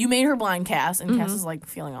 you made her blind, Cass, and Cass is like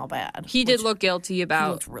feeling all bad. He did look guilty about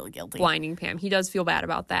he looked really guilty. blinding Pam. He does feel bad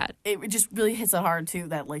about that. It just really hits it hard, too,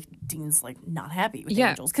 that like Dean's like not happy with the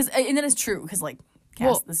angels. And then it's true, because like,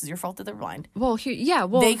 Cass, this is your fault that they're blind. Well,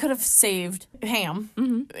 they could have saved Pam,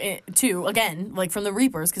 too, again, like from the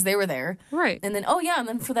Reapers, because they were there. Right. And then, and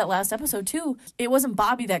then for that last episode, too, it wasn't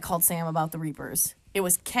Bobby that called Sam about the Reapers. It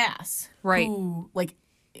was Cass. Right. Who, like,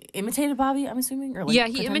 imitated Bobby, I'm assuming? Or, like, yeah,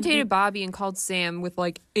 he imitated Bobby and called Sam with,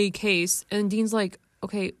 like, a case. And Dean's like,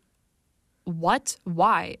 okay, what?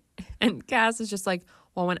 Why? And Cass is just like,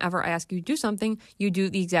 well, whenever I ask you to do something, you do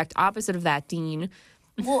the exact opposite of that, Dean.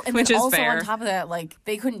 Well, and which then is also fair. on top of that, like,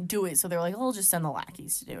 they couldn't do it, so they're like, we'll just send the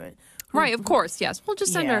lackeys to do it. Right, of course, yes. We'll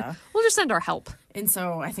just send our help. And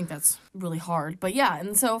so I think that's really hard. But yeah,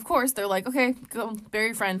 and so of course they're like, okay, go bury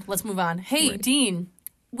your friend, let's move on. Hey, Dean,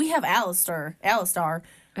 we have Alistair, locked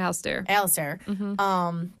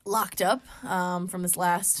up from this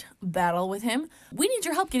last battle with him. We need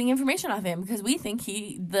your help getting information off him because we think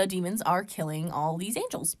the demons are killing all these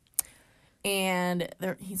angels. And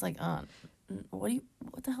he's like, what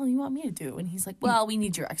the hell do you want me to do? And he's like, well, we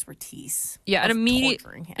need your expertise. Yeah, and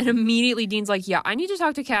immediately Dean's like, yeah, I need to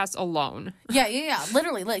talk to Cass alone. Yeah.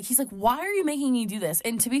 Literally, like, he's like, why are you making me do this?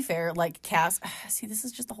 And to be fair, like, Cass, see, this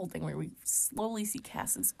is just the whole thing where we slowly see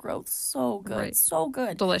Cass's growth. So good, so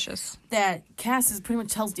good. Delicious. That Cass pretty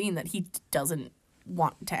much tells Dean that he doesn't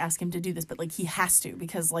want to ask him to do this, but, like, he has to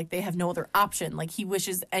because, like, they have no other option. Like, he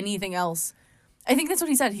wishes anything else. I think that's what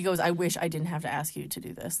he said. He goes, I wish I didn't have to ask you to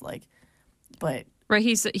do this, like, but... Right,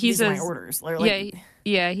 he says my orders. Like,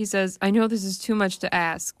 he says, I know this is too much to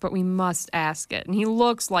ask, but we must ask it. And he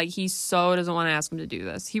looks like he so doesn't want to ask him to do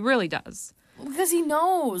this. He really does. Because he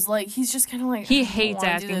knows, like, he's just kind of like... He hates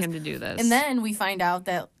asking him to do this. And then we find out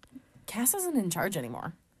that Cass isn't in charge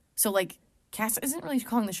anymore. So, like, Cass isn't really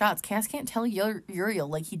calling the shots. Cass can't tell Uriel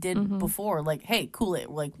like he did before, like, hey, cool it.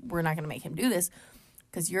 Like, we're not going to make him do this.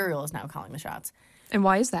 Because Uriel is now calling the shots. And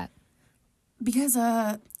why is that? Because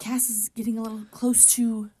Cass is getting a little close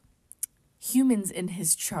to humans in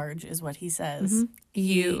his charge, is what he says.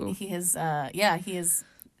 He has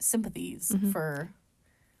sympathies for...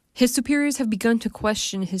 His superiors have begun to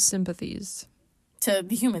question his sympathies. To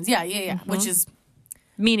the humans, yeah. Which is...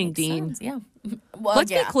 Meaning Dean. Sense, yeah. Well,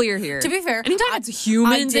 Let's be clear here. To be fair, anytime it's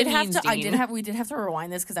humans, we did have to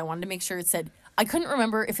rewind this because I wanted to make sure it said... I couldn't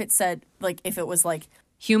remember if it said, like, if it was, like...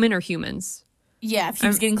 Human or humans. Yeah, if he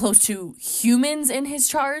was getting close to humans in his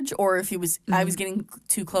charge, or if he was, I was getting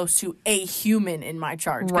too close to a human in my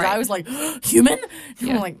charge. Because I was like, human?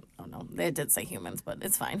 Yeah. I'm like, oh no, they did say humans, but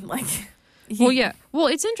it's fine. Like, Well,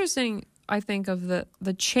 it's interesting, I think, of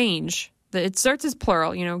the change. That it starts as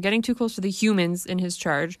plural, getting too close to the humans in his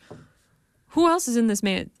charge. Who else is in this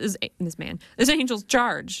angel's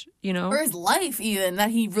charge, Or his life, even, that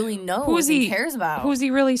he really knows and cares about. Who is he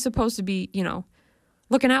really supposed to be,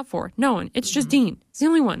 looking out for? No one. It's just Dean. It's the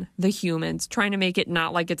only one. The humans, trying to make it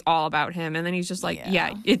not like it's all about him. And then he's just like,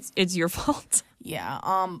 it's your fault. Yeah.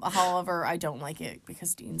 However, I don't like it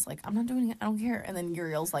because Dean's like, I'm not doing it. I don't care. And then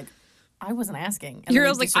Uriel's like, I wasn't asking. And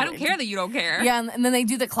Uriel's like, I don't care that you don't care. Yeah. And then they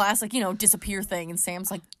do the classic, disappear thing. And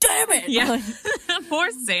Sam's like, damn it. Yeah.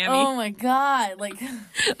 Poor Sammy. Oh my God. Like,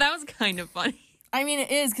 that was kind of funny. I mean,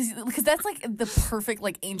 it is, because that's, like, the perfect,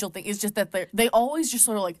 like, angel thing. It's just that they always just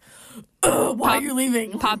sort of, like, why are you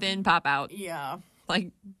leaving? Pop in, pop out. Yeah.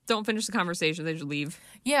 Like, don't finish the conversation. They just leave.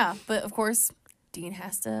 Yeah, but, of course, Dean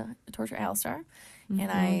has to torture Alistair,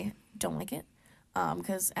 and I don't like it,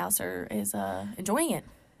 because Alistair is enjoying it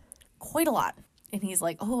quite a lot. And he's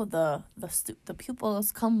like, oh, the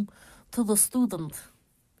pupils come to the student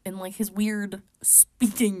in, like, his weird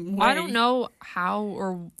speaking way. I don't know how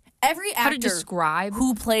or... Every actor to describe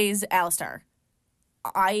who plays Alistair,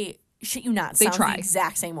 I shit you not, sounds the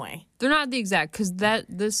exact same way. They're not the exact, because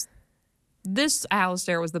this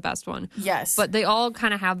Alistair was the best one. Yes. But they all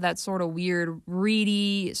kind of have that sort of weird,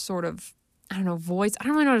 reedy sort of, I don't know, voice. I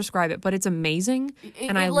don't really know how to describe it, but it's amazing,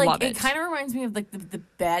 and I love it. It kind of reminds me of, like, the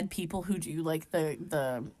bad people who do, like,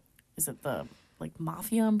 the like,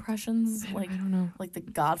 mafia impressions? Like, I don't know. Like, The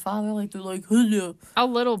Godfather? Like, they're like, hello. A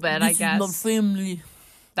little bit, I guess. This is my family.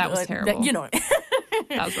 That was terrible. That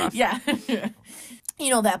was rough. Yeah.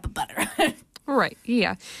 That, but better. Right,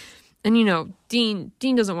 yeah. And, Dean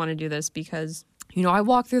doesn't want to do this because you know, I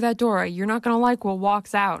walk through that door. You're not going to like what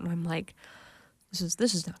walks out. And I'm like, this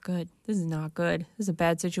is not good. This is not good. This is a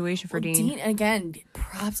bad situation for Dean. Dean, again,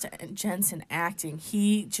 props to Jensen acting.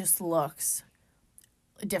 He just looks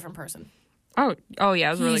a different person. Oh yeah,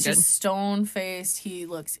 it was really good. He's just stone-faced. He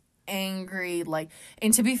looks angry. Like,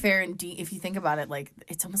 and to be fair, and Dean, if you think about it, like,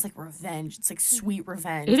 it's almost like revenge. It's like sweet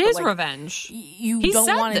revenge. It is like, revenge. You he don't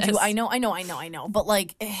want to this. do. I know. But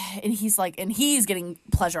like, and he's getting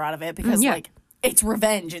pleasure out of it because like, it's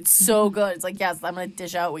revenge. It's so good. It's like, yes, I'm gonna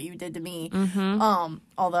dish out what you did to me.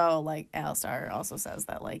 Although, like, Alistar also says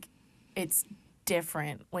that, like, it's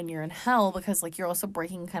different when you're in hell because, like, you're also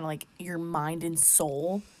breaking kind of like your mind and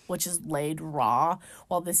soul, which is laid raw,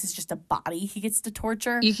 while this is just a body he gets to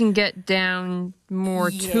torture. You can get down more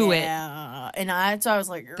to it. Yeah, and so I was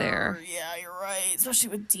like, there. Yeah, you're right. Especially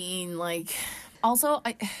with Dean. Like, also,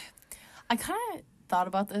 I kind of thought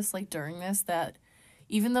about this, like, during this, that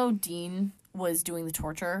even though Dean was doing the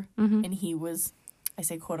torture and he was, I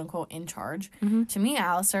say quote unquote, in charge, to me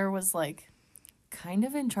Alistar was like kind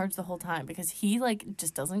of in charge the whole time because he like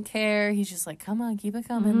just doesn't care. He's just like, come on, keep it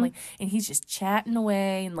coming, like, and he's just chatting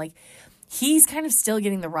away, and like he's kind of still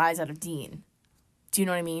getting the rise out of Dean. Do you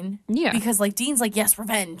know what I mean? Yeah. Because like Dean's like, yes,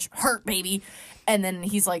 revenge, hurt, baby, and then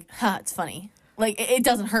he's like, it's funny, like it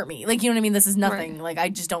doesn't hurt me, like, you know what I mean, this is nothing, like I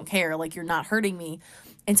just don't care, like you're not hurting me.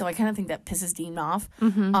 And so I kind of think that pisses Dean off,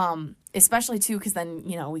 especially, too, because then,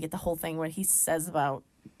 you know, we get the whole thing where he says about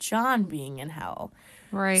John being in hell.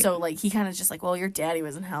 Right. So, like, he kind of just like, well, your daddy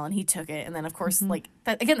was in hell, and he took it. And then, of course, like,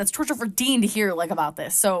 that again, that's torture for Dean to hear, like, about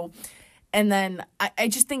this. So, and then I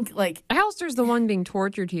just think, like... Alistar's the one being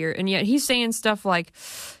tortured here, and yet he's saying stuff like,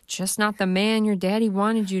 just not the man your daddy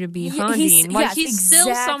wanted you to be, huh, Dean? Like, he's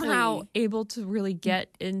still somehow able to really get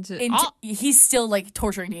into he's still, like,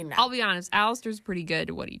 torturing Dean now. I'll be honest, Alistar's pretty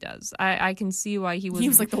good at what he does. I can see why he was... He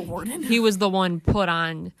was, like, the warden. He was the one put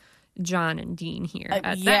on John and Dean here.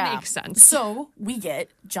 That makes sense. So we get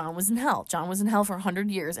John was in hell. John was in hell for 100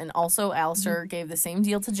 years, and also Alistar gave the same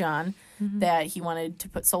deal to John that he wanted to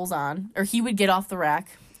put souls on, or he would get off the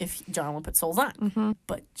rack if John would put souls on.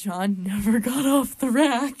 But John never got off the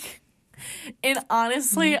rack. And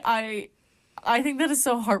honestly, I think that is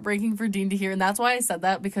so heartbreaking for Dean to hear, and that's why I said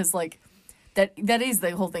that, because like that is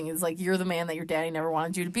the whole thing, is like, you're the man that your daddy never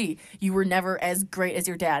wanted you to be. You were never as great as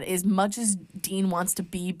your dad. As much as Dean wants to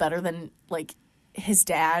be better than like his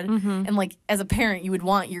dad, and like as a parent you would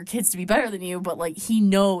want your kids to be better than you, but like he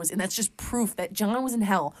knows, and that's just proof that John was in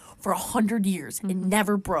hell for 100 years and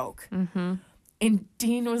never broke, and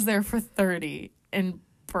Dean was there for 30 and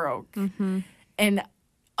broke, and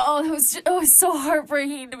it was so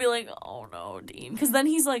heartbreaking to be like, oh no, Dean, because then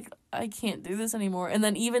he's like, I can't do this anymore. And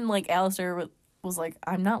then even like Alistar was like,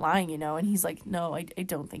 I'm not lying, you know, and he's like, no, I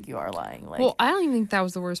don't think you are lying. Like, well, I don't even think that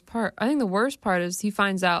was the worst part. I think the worst part is he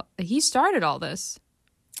finds out that he started all this.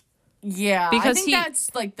 Yeah, because I think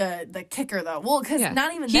that's like the kicker though. Well, because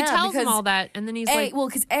not even he tells him all that, and then he's like, well,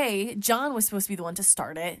 because John was supposed to be the one to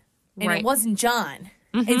start it, and it wasn't John.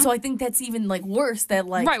 And so I think that's even like worse, that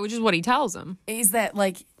like, right, which is what he tells him, is that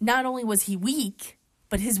like not only was he weak,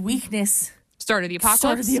 but his weakness started the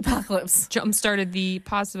apocalypse. Jump started the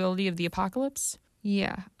possibility of the apocalypse.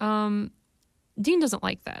 Yeah. Dean doesn't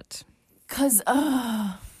like that. Cause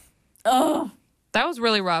that was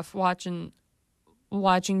really rough watching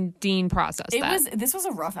Dean process that. This was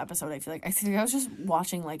a rough episode, I feel like. I was just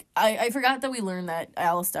watching, like, I forgot that we learned that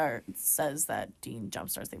Alistar says that Dean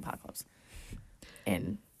jumpstarts the apocalypse.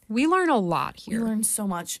 And we learn a lot here. We learn so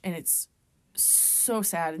much, and it's so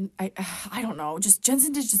sad. And I don't know. Just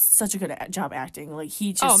Jensen did just such a good job acting. Like,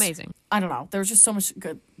 he just... Oh, amazing. I don't know. There was just so much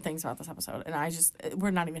good things about this episode, and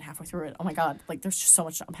we're not even halfway through it. Oh my God. Like, there's just so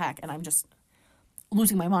much to unpack, and I'm just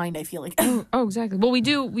losing my mind, I feel like. Oh, exactly. Well, we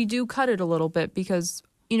do cut it a little bit because,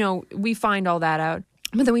 you know, we find all that out.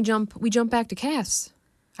 But then we jump back to Cass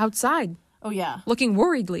outside. Oh, yeah. Looking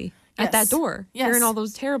worriedly at that door. Yes. Hearing all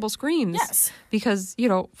those terrible screams. Yes. Because, you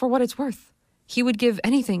know, for what it's worth, he would give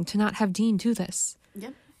anything to not have Dean do this.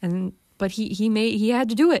 Yep. But he had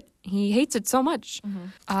to do it. He hates it so much.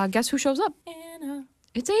 Guess who shows up? Anna.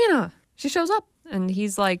 It's Anna. She shows up. And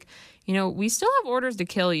he's like, you know, we still have orders to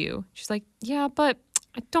kill you. She's like, yeah, but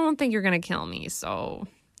I don't think you're going to kill me, so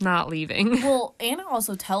not leaving. Well, Anna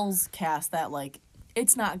also tells Cass that, like,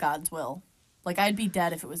 it's not God's will. Like, I'd be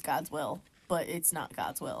dead if it was God's will, but it's not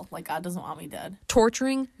God's will. Like, God doesn't want me dead.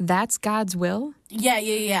 Torturing, that's God's will?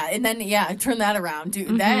 Yeah. And then, turn that around,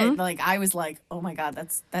 dude. That, like, I was like, oh my God,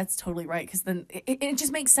 that's totally right. Because then it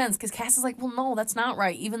just makes sense. Because Cass is like, well, no, that's not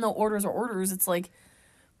right. Even though orders are orders, it's like,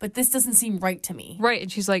 but this doesn't seem right to me. Right.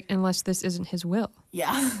 And she's like, unless this isn't his will.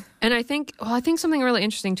 Yeah. And I think something really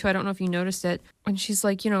interesting too, I don't know if you noticed it, when she's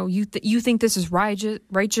like, you think this is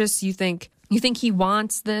righteous, you think he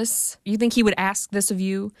wants this, you think he would ask this of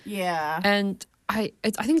you. Yeah. And I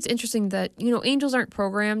think it's interesting that, angels aren't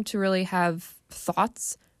programmed to really have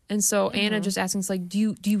thoughts. And so Anna just asking, like,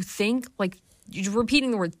 do you think, like, you're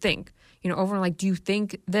repeating the word think, over and like, do you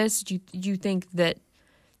think this? Do you think that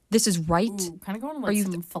this is right? Ooh, kind of going to like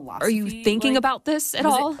some philosophy. Are you thinking about this at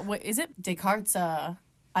all? What is it? Descartes,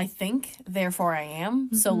 I think, therefore I am.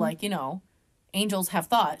 Mm-hmm. So, like, angels have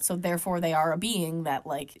thought, so therefore they are a being that,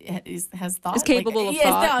 like, has thought. Is capable of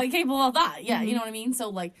thought. Yeah, capable of thought. Yeah, you know what I mean? So,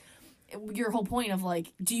 like, your whole point of,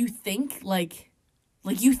 like, do you think, like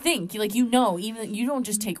you think, like, even you don't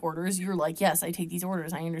just take orders. You're like, yes, I take these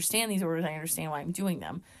orders. I understand these orders. I understand why I'm doing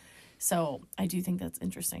them. So I do think that's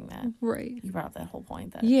interesting that you brought up that whole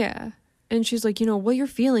point. That yeah. And she's like, what you're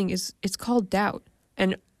feeling it's called doubt.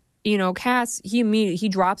 And, Cass, he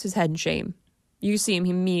drops his head in shame. You see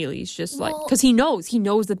him, he's just like, because he knows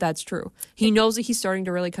that that's true. He knows that he's starting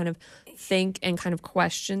to really kind of think and kind of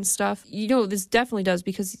question stuff. This definitely does,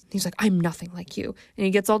 because he's like, I'm nothing like you. And he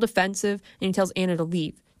gets all defensive and he tells Anna to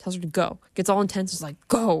leave, tells her to go, gets all intense, is like,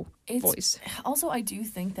 go, voice. Also, I do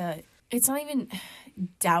think that it's not even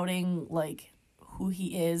doubting, like, who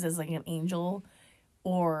he is as, like, an angel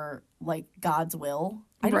or, like, God's will.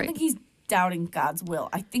 I don't think he's doubting God's will.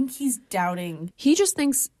 I think he's doubting... He just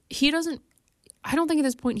thinks he doesn't... I don't think at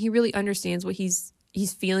this point he really understands what he's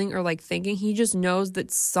feeling or, like, thinking. He just knows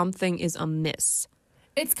that something is amiss.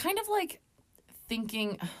 It's kind of like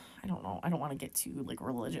thinking... I don't know. I don't want to get too, like,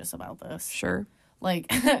 religious about this. Sure. Like,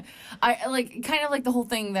 I, like, kind of like the whole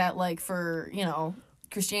thing that, like, for,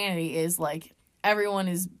 Christianity is, like, everyone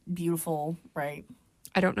is beautiful, right?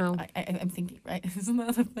 I don't know. I'm thinking, right? Isn't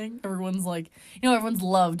that the thing? Everyone's, like, everyone's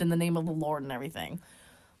loved in the name of the Lord and everything.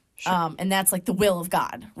 Sure. And that's, like, the will of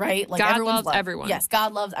God, right? Like, God loves everyone. Yes,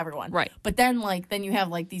 God loves everyone. Right. But then, like, you have,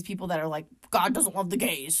 like, these people that are like, God doesn't love the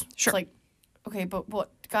gays. Sure. It's like, okay, but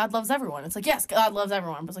what? God loves everyone. It's like, yes, God loves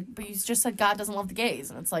everyone. But it's like, but you just said God doesn't love the gays.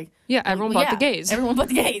 And it's like... Yeah, everyone but the gays. Everyone but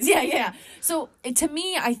the gays. Yeah. So, to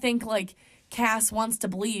me, I think, like... Cass wants to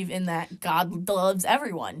believe in that God loves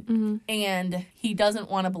everyone. And he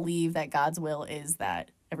doesn't want to believe that God's will is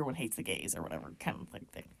that everyone hates the gays or whatever kind of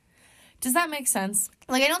thing. Does that make sense?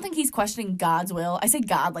 Like, I don't think he's questioning God's will. I say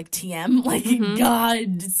God like TM, like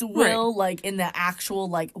God's will, like in the actual,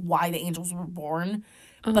 like, why the angels were born.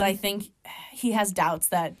 But I think he has doubts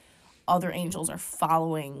that other angels are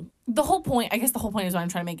following. The whole point, I guess the whole point is what I'm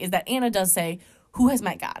trying to make, is that Anna does say, who has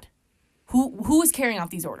met God? Who is carrying out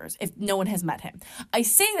these orders if no one has met him? I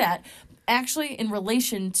say that actually in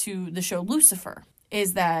relation to the show Lucifer,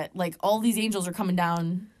 is that, like, all these angels are coming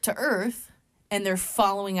down to Earth and they're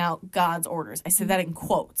following out God's orders. I say that in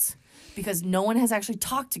quotes because no one has actually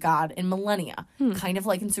talked to God in millennia, kind of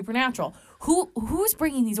like in Supernatural. Who's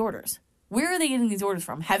bringing these orders? Where are they getting these orders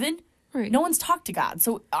from? Heaven? Right. No one's talked to God.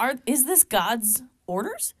 So is this God's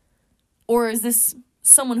orders? Or is this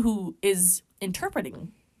someone who is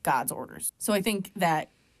interpreting God's orders? So I think that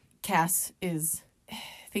Cass is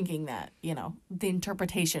thinking that, the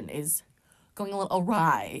interpretation is going a little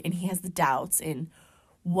awry, and he has the doubts in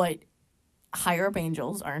what higher up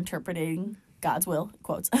angels are interpreting God's will,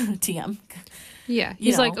 quotes, TM. Yeah,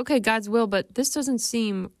 he's like, okay, God's will, but this doesn't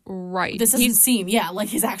seem right. This doesn't seem, like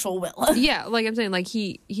his actual will. Yeah, like I'm saying, like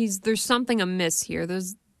there's something amiss here.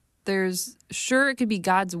 There's sure it could be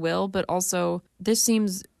God's will, but also this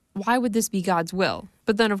seems, why would this be God's will?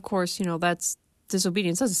 But then, of course, that's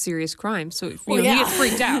disobedience. That's a serious crime. So, he gets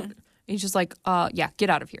freaked out. He's just like, get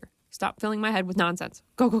out of here. Stop filling my head with nonsense.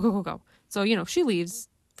 Go, go, go, go, go. So, she leaves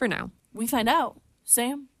for now. We find out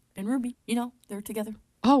Sam and Ruby, they're together.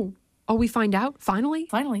 Oh, we find out? Finally?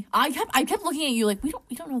 Finally. I kept looking at you like, we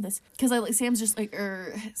don't know this. Because Sam's just like,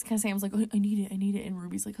 Sam's like, oh, I need it. And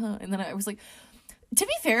Ruby's like, huh. And then I was like, to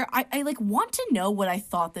be fair, I like want to know what I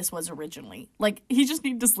thought this was originally. Like, he just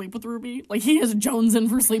needed to sleep with Ruby. Like, he has Jonesin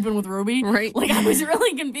for sleeping with Ruby. Right. Like, I was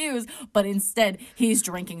really confused. But instead, he's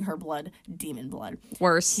drinking her blood, demon blood.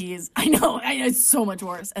 Worse. I know, it's so much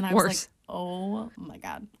worse. And I was like, oh my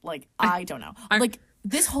God. Like, I don't know. Like,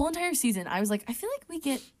 this whole entire season, I was like, I feel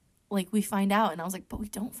like we find out. And I was like, but we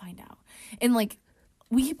don't find out. And, like,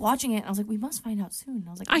 we keep watching it, and I was like, we must find out soon. And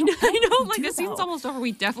I was like, I know. Like, the season's almost over.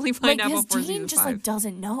 We definitely find out before season 5. Dean just, like,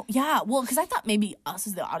 doesn't know. Yeah, well, because I thought maybe us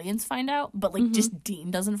as the audience find out, but, like, just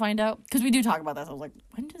Dean doesn't find out. Because we do talk about this. I was like,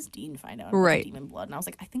 when does Dean find out about the demon blood? And I was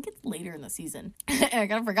like, I think it's later in the season. And I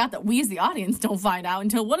kind of forgot that we as the audience don't find out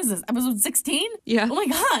until, what is this, episode 16? Yeah. Oh, my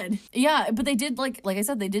God. Yeah, but they did, like I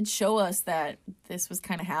said, they did show us that this was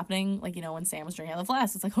kind of happening. Like, you know, when Sam was drinking out of the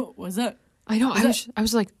flask, it's like, oh, what's that? I know. I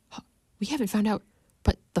was like, huh, we haven't found out,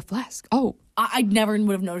 but the flask. Oh, I never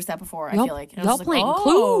would have noticed that before. I feel like y'all planting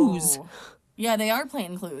clues. Yeah, they are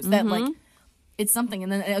planting clues that like it's something.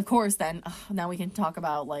 And then of course, then now we can talk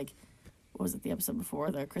about like what was it the episode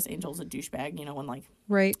before? The Chris Angel's a douchebag. You know, when like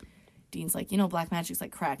right. Dean's like, you know, black magic's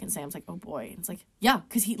like crack, and Sam's like, oh boy, and it's like, yeah,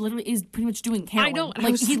 because he literally is pretty much doing heroin. I know,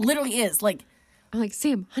 like he literally is like. I'm like,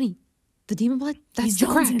 Sam, honey, the demon blood. That's the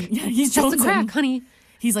crack. Yeah, he's that's the crack, honey.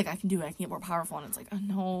 He's like, I can do it. I can get more powerful. And it's like, oh,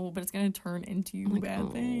 no, but it's going to turn into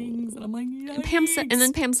bad things. And I'm like, yikes. And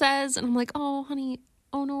then Pam says, and I'm like, oh, honey,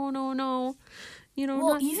 oh, no. You know,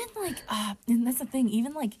 well, even like, and that's the thing,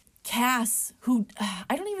 even like Cass, who,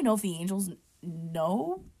 I don't even know if the angels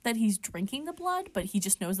know that he's drinking the blood, but he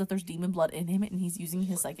just knows that there's demon blood in him and he's using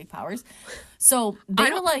his psychic powers. So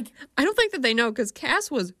they were like, I don't think that they know because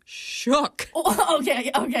Cass was shook. Oh,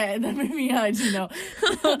 okay, then maybe I do know.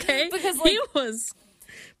 Okay, because like, he was.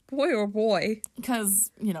 Boy, oh boy.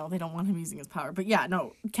 Because, you know, they don't want him using his power. But yeah,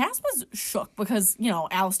 no, Cass was shook because, you know,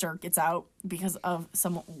 Alistair gets out because of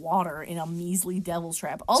some water in a measly devil's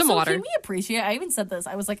trap. Also, some water. Can we appreciate, I even said this,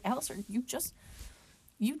 I was like, Alistair, you just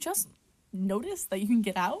noticed that you can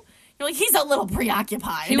get out? You're like, he's a little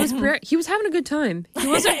preoccupied. He was having a good time. He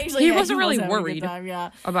wasn't, Actually, he wasn't really was worried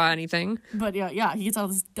about anything. But yeah, he gets out of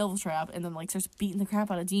this devil's trap and then, like, starts beating the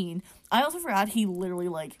crap out of Dean. I also forgot he literally,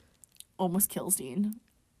 like, almost kills Dean.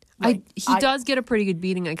 Like, he does get a pretty good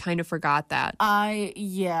beating. I kind of forgot that.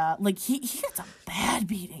 Like he gets a bad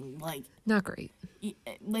beating. Like, not great.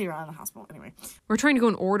 Later on in the hospital. Anyway, we're trying to go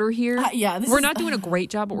in order here. We're not doing a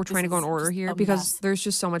great job, but we're trying to go in order here because mess. there's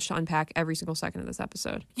just so much to unpack every single second of this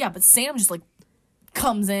episode. Yeah, but Sam just like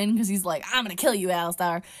comes in because he's like, I'm gonna kill you,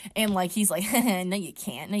 Alistair, and like he's like, no, you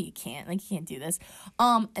can't, like you can't do this.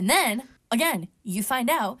 And then again, you find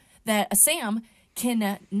out that Sam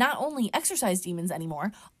can not only exorcise demons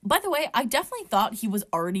anymore. By the way, I definitely thought he was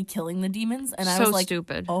already killing the demons, and I was like,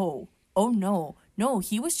 stupid. Oh no,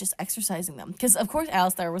 he was just exorcising them. Because of course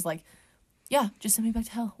Alistair was like, yeah, just send me back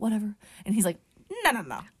to hell, whatever. And he's like,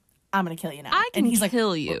 no, I'm gonna kill you now. I can and he's kill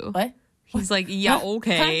like, you. What? He's like, yeah,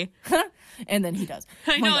 okay. And then he does.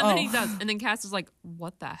 I know, like, and then he does. And then Cass is like,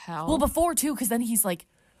 what the hell? Well, before too, because then he's like,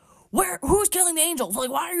 who's killing the angels? Like,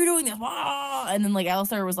 why are you doing this? Wah! And then like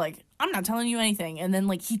Alistair was like, I'm not telling you anything. And then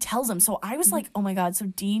like he tells him. So I was like, oh my God. So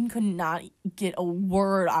Dean could not get a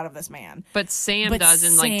word out of this man. But Sam does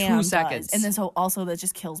in like 2 seconds. And then so also that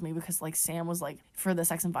just kills me because like Sam was like, for the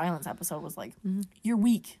sex and violence episode was like, you're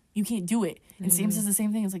weak. You can't do it. And Sam says the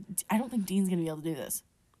same thing. It's like, I don't think Dean's going to be able to do this.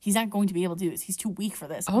 He's not going to be able to do this. He's too weak for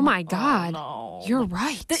this. Oh my God. Oh, no. You're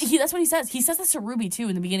right. That's what he says. He says this to Ruby too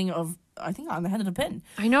in the beginning of, I think, On the Head of the Pin.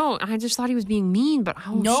 I know. I just thought he was being mean, but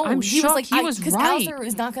I'm he shocked. Was like, he was because right. Alistair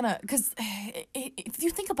is not gonna. Because if you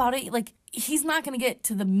think about it, like he's not gonna get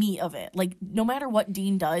to the meat of it. Like no matter what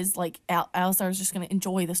Dean does, like Alistair is just gonna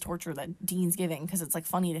enjoy this torture that Dean's giving because it's like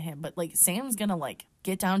funny to him. But like Sam's gonna like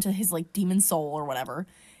get down to his like demon soul or whatever,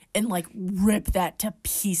 and like rip that to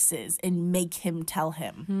pieces and make him tell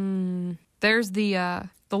him. There's the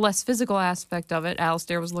less physical aspect of it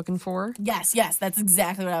Alistair was looking for. Yes, that's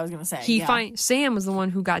exactly what I was going to say. Sam was the one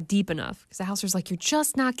who got deep enough. Because Alistair's like, you're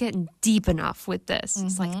just not getting deep enough with this.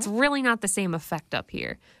 It's like, it's really not the same effect up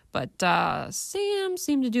here. But Sam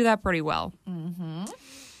seemed to do that pretty well. Mm-hmm.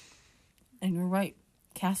 And you're right.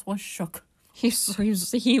 Cass was shook. He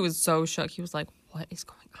was so shook. He was like, what is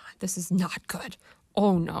going on? This is not good.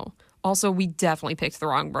 Oh, no. Also, we definitely picked the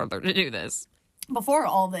wrong brother to do this. Before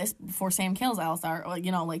all this, before Sam kills Alistair,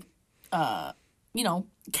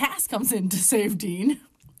 Cass comes in to save Dean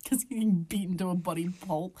because he's getting beaten to a bloody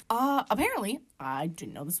pulp. Apparently, I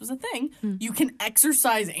didn't know this was a thing. You can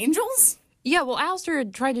exorcise angels? Yeah, well, Alistair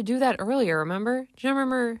had tried to do that earlier, remember? Do you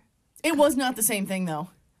remember? It was not the same thing, though.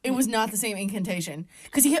 It was not the same incantation.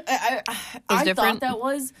 Because I thought that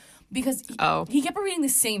was because he kept repeating the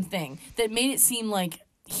same thing that made it seem like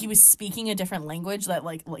he was speaking a different language that,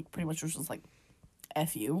 like pretty much was just like,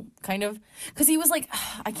 F you, kind of. Because he was like,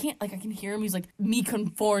 I can hear him. He's like, me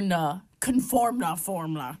conformna,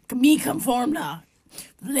 formla, me conformna,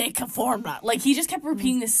 le conformna. Like, he just kept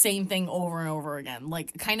repeating the same thing over and over again.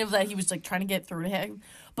 Like, kind of that he was, like, trying to get through to him.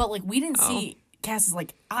 But, like, we didn't see Cass's,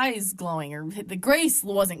 like, eyes glowing or the grace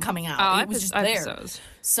wasn't coming out. It was just there.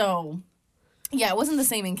 So, yeah, it wasn't the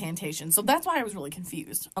same incantation. So that's why I was really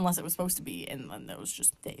confused. Unless it was supposed to be. And then it was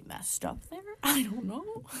just, they messed up there. I don't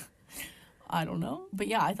know. But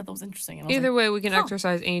yeah, I thought that was interesting. And either way, we can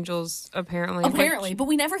exorcise angels, apparently. But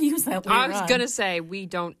we never use that later I was going to say, we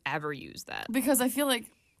don't ever use that. Because I feel like,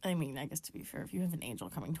 I guess to be fair, if you have an angel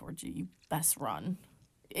coming towards you, you best run.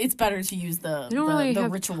 it's better to use the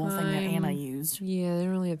ritual thing that Anna used. Yeah, they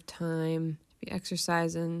don't really have time to be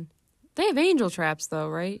exercising. They have angel traps, though,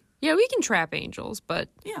 right? Yeah, we can trap angels, but...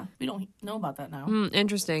 Yeah, we don't know about that now.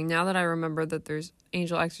 Interesting. Now that I remember that there's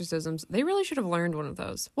angel exorcisms, they really should have learned one of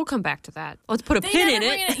those. We'll come back to that. Let's put a pin in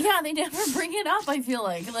it. Yeah, they never bring it up, I feel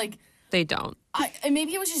like. They don't.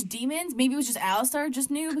 Maybe it was just demons. Maybe it was just Alistair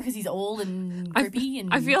just knew because he's old and creepy.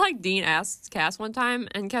 I feel like Dean asked Cass one time,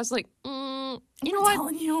 and Cass like, you know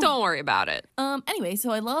what? Don't worry about it. Anyway,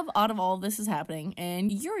 so I love out of all this is happening,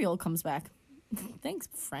 and Uriel comes back. Thanks,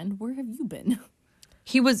 friend. Where have you been?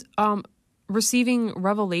 He was receiving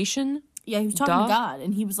revelation. Yeah, he was talking to God,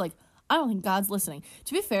 and he was like, I don't think God's listening.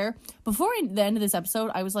 To be fair, before the end of this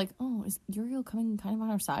episode, I was like, oh, is Uriel coming kind of on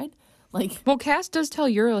our side? Well, Cass does tell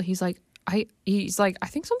Uriel, he's like, I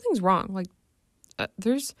think something's wrong. Like,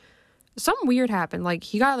 there's something weird happened. Like,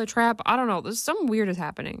 he got out of the trap. I don't know. There's something weird is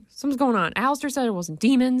happening. Something's going on. Alistair said it wasn't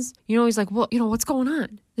demons. He's like, well, what's going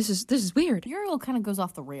on? This is weird. Uriel kind of goes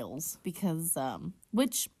off the rails because,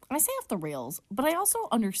 which I say off the rails, but I also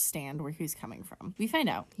understand where he's coming from. We find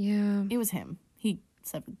out. Yeah. It was him. He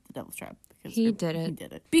set the devil's trap. He did it. He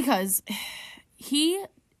did it. Because he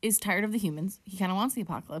is tired of the humans. He kind of wants the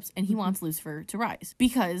apocalypse, and he wants Lucifer to rise.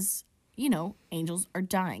 Because... angels are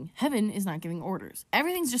dying. Heaven is not giving orders.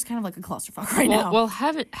 Everything's just kind of like a clusterfuck right now. Well,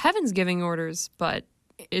 heaven's giving orders, but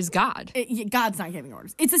is God. God's not giving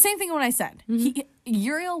orders. It's the same thing what I said.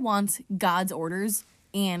 Uriel wants God's orders,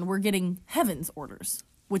 and we're getting heaven's orders,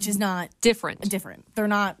 which is not... Different. They're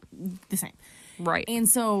not the same. Right. And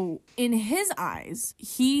so, in his eyes,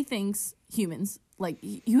 he thinks humans... Like,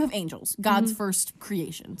 you have angels, God's first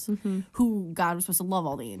creations, who God was supposed to love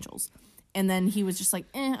all the angels. And then he was just like,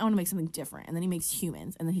 I want to make something different. And then he makes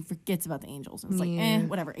humans. And then he forgets about the angels. And it's like,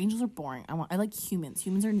 whatever. Angels are boring. I like humans.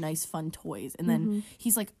 Humans are nice, fun toys. And then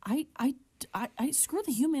he's like, I screw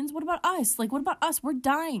the humans. What about us? Like, what about us? We're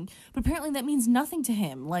dying. But apparently that means nothing to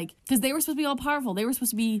him. Like, because they were supposed to be all powerful. They were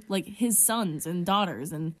supposed to be like his sons and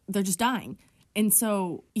daughters. And they're just dying. And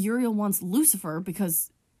so Uriel wants Lucifer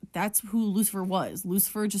because that's who Lucifer was.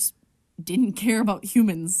 Lucifer just didn't care about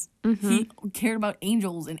humans. He cared about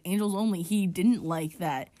angels and angels only. He didn't like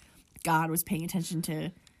that God was paying attention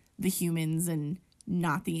to the humans and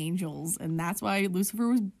not the angels, and that's why Lucifer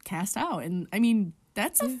was cast out. And I mean,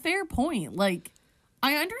 that's a fair point. Like,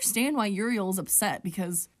 I understand why Uriel's upset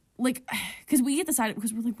because we get decided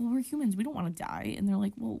because we're like, well, we're humans, we don't want to die, and they're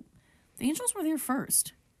like, well, the angels were there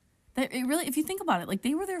first. That it really, if you think about it, like,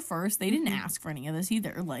 they were there first. They didn't ask for any of this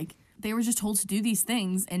either. Like, they were just told to do these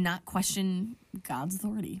things and not question God's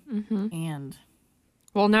authority. And...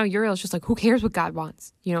 Well, now Uriel's just like, who cares what God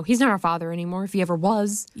wants? He's not our father anymore, if he ever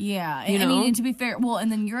was. Yeah. I mean, and to be fair, well, and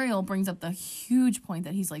then Uriel brings up the huge point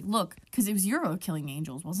that he's like, look, because it was Uriel killing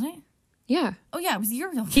angels, wasn't it? Yeah. Oh, yeah, it was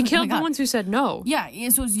Uriel. He killed the ones who said no. Yeah,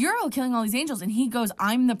 so it's Uriel killing all these angels, and he goes,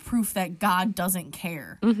 I'm the proof that God doesn't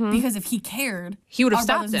care. Because if he cared, he would have our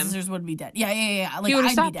stopped brothers him. and sisters would be dead. Yeah. Like, he would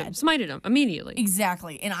have I'd stopped be dead. him, smited him immediately.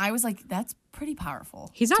 Exactly. And I was like, that's pretty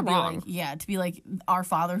powerful. He's not wrong. Like, to be like our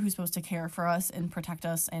father who's supposed to care for us and protect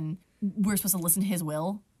us, and we're supposed to listen to his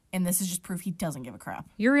will. And this is just proof he doesn't give a crap.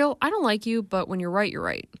 Uriel, I don't like you, but when you're right, you're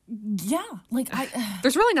right. Yeah. Like,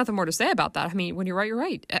 there's really nothing more to say about that. I mean, when you're right, you're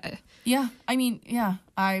right. Yeah. I mean, yeah.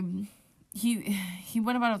 He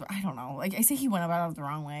went about it, I don't know. Like, I say he went about it the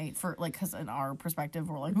wrong way for, like, because in our perspective,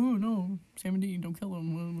 we're like, oh, no, Sam and Dean, don't kill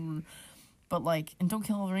him. But, like, and don't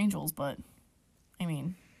kill other angels. But, I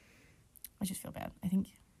mean, I just feel bad. I think,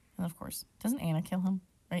 and of course, doesn't Anna kill him?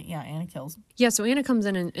 Right? Yeah, Anna kills. Yeah, so Anna comes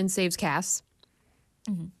in and saves Cass.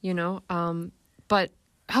 But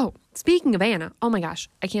speaking of Anna, oh my gosh,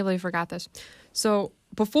 I can't believe I forgot this. So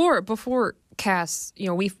before Cass,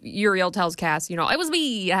 Uriel tells Cass, it was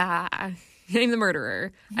me, I'm the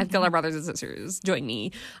murderer, I've killed our brothers and sisters, join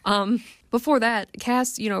me. Before that,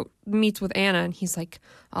 Cass, meets with Anna, and he's like,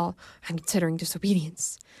 oh, I'm considering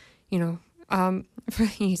disobedience,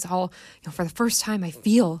 he's all, for the first time I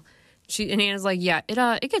feel, and Anna's like, yeah,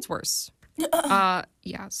 it gets worse.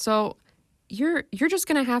 Yeah, so you're just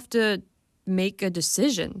gonna have to make a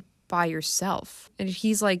decision by yourself. And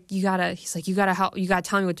he's like, you gotta help, you gotta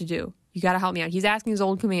tell me what to do. You gotta help me out. He's asking his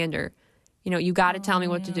old commander, you gotta tell me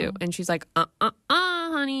what to do. And she's like,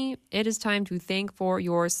 honey, it is time to think for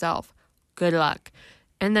yourself. Good luck.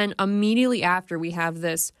 And then immediately after, we have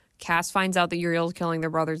this, Cass finds out that Uriel's killing their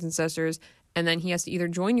brothers and sisters, and then he has to either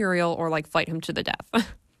join Uriel or like fight him to the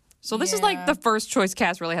death. So this is like the first choice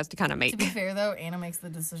Cass really has to kind of make. To be fair, though, Anna makes the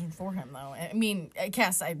decision for him, though. I mean,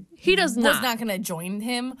 Cass, he was not going to join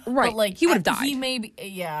him. Right. But, like, he would have died. He may be,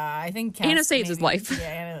 I think Cass... Anna saves his life.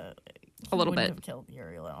 Yeah, a little bit. He wouldn't have killed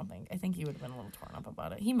Uriel, I don't think. I think he would have been a little torn up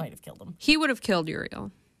about it. He might have killed him. He would have killed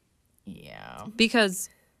Uriel. Yeah. Because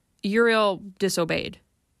Uriel disobeyed.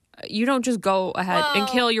 You don't just go ahead and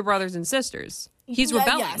kill your brothers and sisters. He's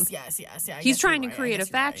rebelling. Yes. Yeah, he's trying to create a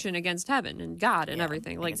faction against heaven and God and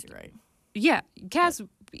everything. I Like, guess you're right. Yeah, Cass,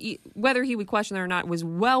 whether he would question it or not, was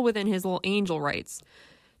well within his little angel rights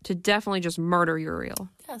to definitely just murder Uriel.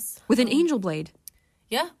 Yes. With an angel blade.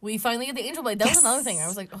 Yeah, we finally get the angel blade. That was another thing. I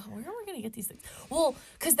was like, oh, where are we going to get these things? Well,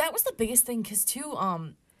 because that was the biggest thing, because too,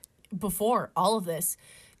 before all of this,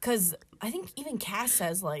 because I think even Cass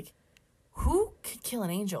says, like, who could kill an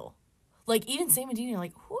angel? Like, even Sam and Dean are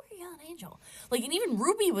like, who could kill an angel? Like, and even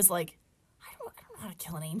Ruby was like, I don't know how to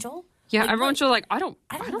kill an angel. Yeah, like, everyone's just like, I don't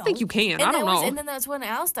think you can. And I don't know. And then that's when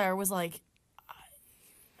Alistar was like,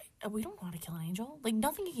 we don't know how to kill an angel. Like,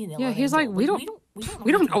 nothing can kill an angel. Yeah, he's like, we don't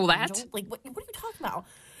know that. Angel. Like, what are you talking about?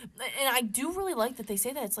 And I do really like that they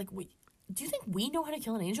say that. It's like, do you think we know how to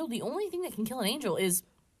kill an angel? The only thing that can kill an angel is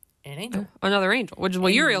an angel. Another angel, which is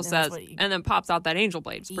what Uriel says, what and then pops out that angel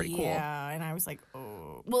blade. It's pretty cool. Yeah, and I was like,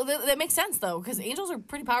 oh. Well, that makes sense, though, because angels are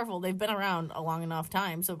pretty powerful. They've been around a long enough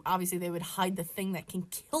time, so obviously they would hide the thing that can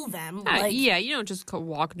kill them. Yeah, you don't just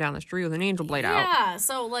walk down the street with an angel blade out. Yeah,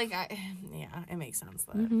 so, like, it makes sense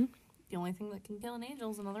that the only thing that can kill an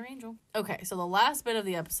angel is another angel. Okay, so the last bit of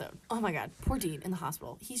the episode. Oh, my God. Poor Dean in the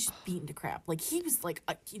hospital. He's just beaten to crap. Like, he was, like,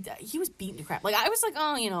 he was beaten to crap. Like, I was like,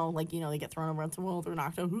 oh, they get thrown over once in a while, they're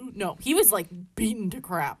knocked out. No, he was, like, beaten to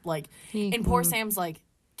crap. Like, and poor Sam's like,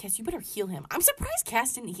 Cass, you better heal him. I'm surprised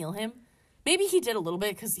Cass didn't heal him. Maybe he did a little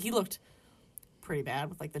bit, because he looked pretty bad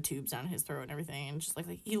with, like, the tubes down his throat and everything, and just, like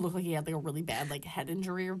he looked like he had, like, a really bad, like, head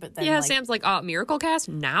injury, but then, yeah, like, Sam's like, miracle cast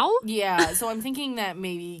now? Yeah, so I'm thinking that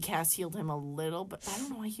maybe Cass healed him a little, but I don't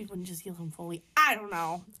know why he wouldn't just heal him fully. I don't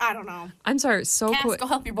know. I'm sorry, so Cass, quick. go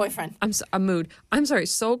help your boyfriend. I'm mood. I'm sorry,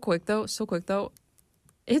 so quick though.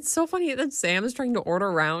 It's so funny that Sam is trying to order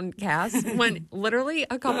around Cass when literally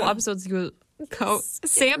a couple episodes ago,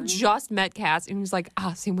 Sam just met Cass and he's like,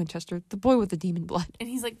 Sam Winchester, the boy with the demon blood. And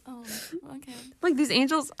he's like, oh, okay. Like these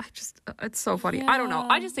angels, it's so funny. Yeah. I don't know.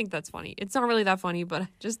 I just think that's funny. It's not really that funny, but I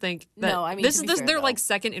just think that this is their like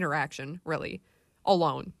second interaction, really,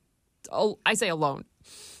 alone. Oh, I say alone.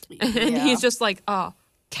 And he's just like,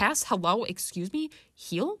 Cass, hello, excuse me,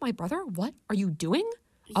 heal my brother? What are you doing?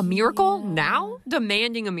 A miracle now?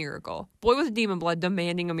 Demanding a miracle. Boy with demon blood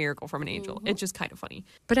demanding a miracle from an angel. Mm-hmm. It's just kind of funny.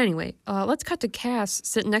 But anyway, let's cut to Cass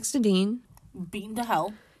sitting next to Dean. Beaten to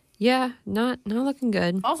hell. Yeah, not looking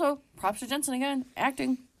good. Also, props to Jensen again.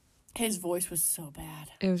 Acting. His voice was so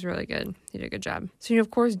bad. It was really good. He did a good job. So, of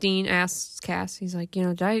course, Dean asks Cass, he's like,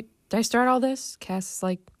 did I start all this? Cass is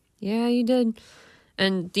like, yeah, you did.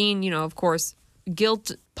 And Dean, of course,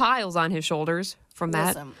 guilt piles on his shoulders from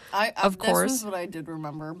that. Listen, of course. This is what I did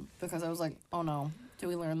remember, because I was like, oh no, did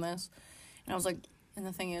we learn this? And I was like, and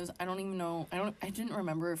the thing is, I don't even know, I didn't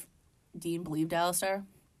remember if Dean believed Alistar,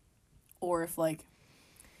 or if, like,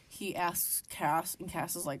 he asks Cass, and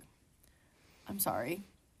Cass is like, I'm sorry,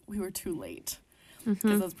 we were too late.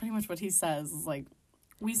 Because that's pretty much what he says, is like,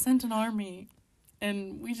 we sent an army,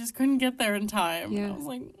 and we just couldn't get there in time. Yeah. And I was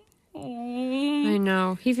like, oh. I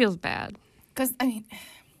know, he feels bad. Because, I mean,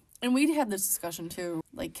 and we had this discussion, too.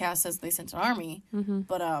 Like, Cass says they sent an army,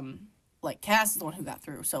 but, like, Cass is the one who got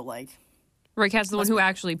through, so, like... Right, Cass is the one who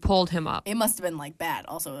actually pulled him up. It must have been, like, bad.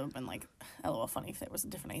 Also, it would have been, like, LOL funny if there was a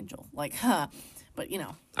different angel. Like, but,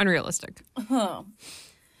 Unrealistic.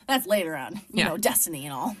 That's later on. You know, destiny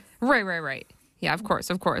and all. Right. Yeah, of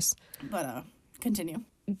course. But, continue.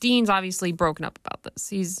 Dean's obviously broken up about this.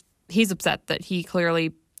 He's upset that he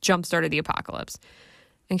clearly jump-started the apocalypse.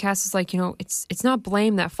 And Cass is like, it's not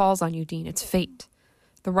blame that falls on you, Dean. It's fate.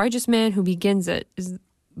 The righteous man who begins it is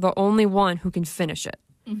the only one who can finish it.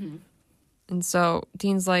 Mm-hmm. And so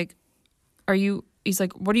Dean's like, he's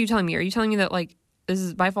like, what are you telling me? Are you telling me that, like, this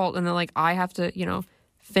is my fault and then, like, I have to,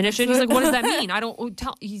 finish it? He's like, what does that mean?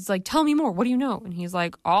 He's like, tell me more. What do you know? And he's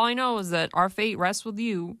like, all I know is that our fate rests with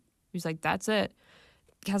you. He's like, that's it.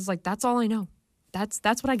 Cass is like, that's all I know. That's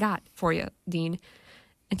what I got for you, Dean.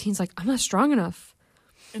 And Dean's like, I'm not strong enough.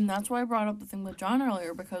 And that's why I brought up the thing with John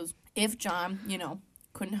earlier, because if John,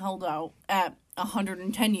 couldn't hold out at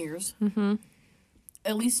 110 years,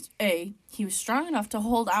 at least, he was strong enough to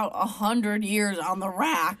hold out 100 years on the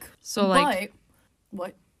rack. So, like...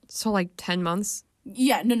 What? So, like, 10 months?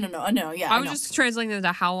 Yeah, no, yeah. I was just translating it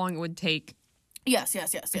to how long it would take. Yes.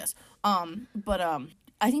 But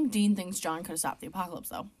I think Dean thinks John could have stopped the apocalypse,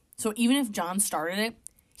 though. So even if John started it,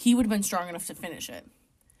 he would have been strong enough to finish it.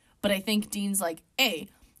 But I think Dean's like, A,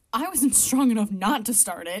 I wasn't strong enough not to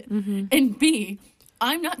start it, and B,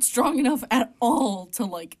 I'm not strong enough at all to,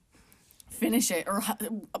 like, finish it, or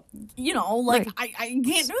like Right. I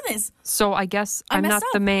can't do this. So I guess I I'm messed not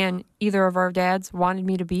up. the man either of our dads wanted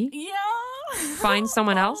me to be. Yeah. Find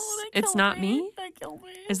someone else. that It's killed not me. That killed me.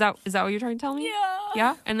 Is that what you're trying to tell me? Yeah.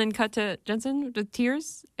 Yeah? And then cut to Jensen with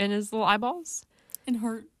tears in his little eyeballs? It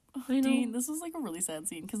hurt. I know. Dean, this was like a really sad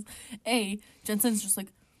scene because Jensen's just like,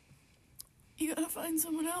 you gotta find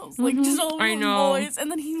someone else. Like, just all I his know. voice.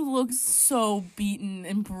 And then he looks so beaten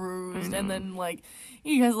and bruised. And then, like,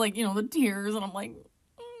 he has, like, the tears. And I'm like,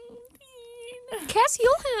 Dean. Cass,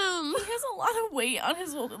 heal him. He has a lot of weight on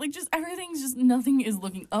his shoulder. Like, just everything's just, nothing is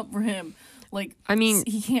looking up for him. Like, I mean,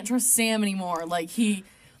 he can't trust Sam anymore. Like, he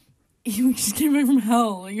just came back from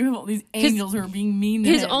hell. Like, you have all these angels who are being mean to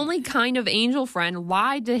him. his only kind of angel friend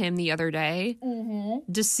lied to him the other day,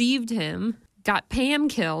 deceived him, got Pam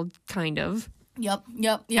killed, kind of. Yep.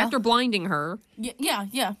 After blinding her.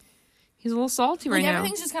 Yeah. He's a little salty right now.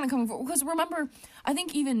 Everything's just kind of coming forward. Because remember, I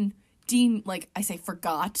think even Dean, like,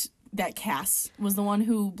 forgot that Cass was the one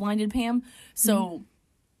who blinded Pam. So,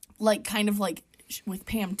 like, kind of like, with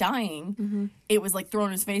Pam dying, it was, like, thrown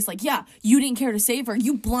in his face, like, yeah, you didn't care to save her.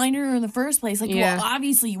 You blinded her in the first place. Like, Yeah. well,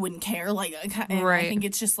 obviously you wouldn't care. Like, and Right. I think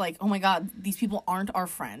it's just like, oh, my God, these people aren't our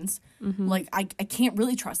friends. Like, I can't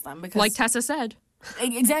really trust them because... Like Tessa said.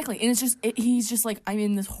 Exactly. And it's just, he's just like, I'm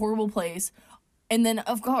in this horrible place. And then,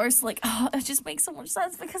 of course, like, it just makes so much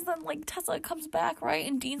sense because then, like, Tessa comes back, right?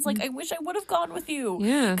 And Dean's like, I wish I would have gone with you.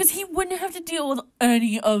 Yeah. Because he wouldn't have to deal with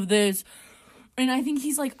any of this. And I think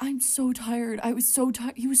he's like, I'm so tired. I was so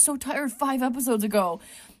tired. He was so tired 5 episodes ago.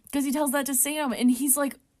 Because he tells that to Sam. And he's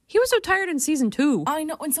like, He was so tired in season 2. I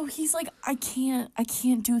know. And so he's like, I can't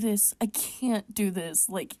do this. I can't do this.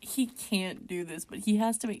 Like, he can't do this, but he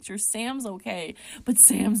has to make sure Sam's okay. But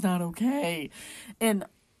Sam's not okay. And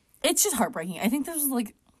it's just heartbreaking. I think this was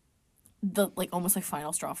like the almost like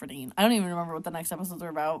final straw for Dean. I don't even remember what the next episodes are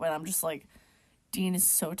about, but I'm just like, Dean is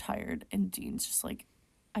so tired, and Dean's just like,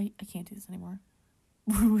 I can't do this anymore.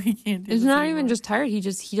 We can't do this He's not anymore. even just tired. He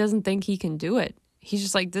doesn't think he can do it. He's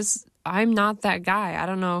just like, this, I'm not that guy. I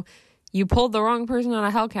don't know. You pulled the wrong person out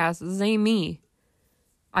of Hellcast. This ain't me.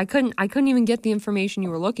 I couldn't even get the information you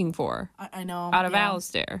were looking for I know. out of yeah.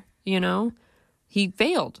 Alistair, He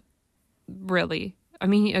failed, really. I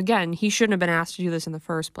mean, again, he shouldn't have been asked to do this in the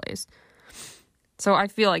first place. So I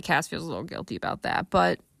feel like Cass feels a little guilty about that.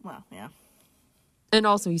 But, Well, yeah. and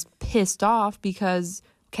also he's pissed off because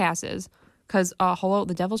Cass is. Because, hello,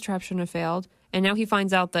 the Devil's Trap shouldn't have failed. And now he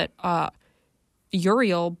finds out that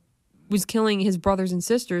Uriel was killing his brothers and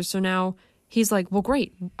sisters. So now he's like, well,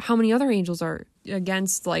 great. How many other angels are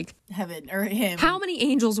against, like... Heaven, or him. How many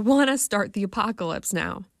angels want to start the apocalypse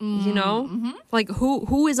now? Like,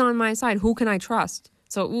 who is on my side? Who can I trust?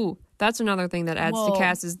 So, that's another thing that adds to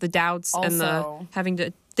Cass is the doubts and the also- having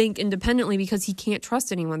to think independently because he can't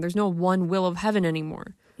trust anyone. There's no one will of heaven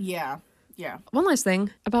anymore. Yeah. One last thing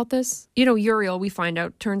about this. Uriel, we find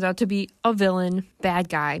out, turns out to be a villain, bad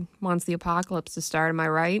guy, wants the apocalypse to start, am I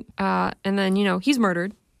right? And then, he's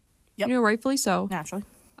murdered. Yep. Rightfully so. Naturally.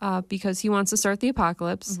 Because he wants to start the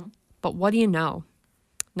apocalypse. But what do you know?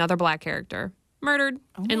 Another black character. Murdered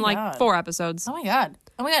in like God. 4 episodes. Oh my god.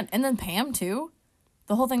 And then Pam too.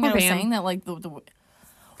 The whole thing Poor that I was Pam. saying that like the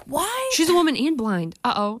why? She's a woman and blind.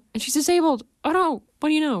 Uh-oh. And she's disabled. Oh no. What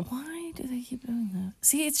do you know? Why do they keep doing that?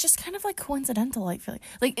 See, it's just kind of like coincidental. I feel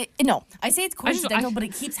no. I say it's coincidental, but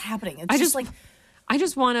it keeps happening. It's just like I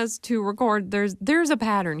just want us to record. There's a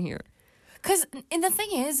pattern here. because and the thing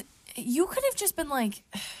is, you could have just been like,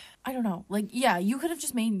 I don't know, like yeah, you could have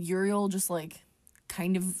just made Uriel just like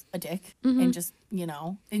kind of a dick and just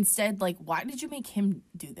instead like why did you make him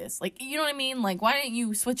do this? Like you know what I mean? Like why didn't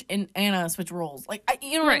you switch and Anna switch roles? Like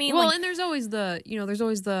you know what I mean? Well, like, and there's always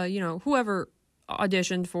the whoever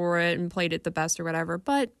auditioned for it and played it the best or whatever,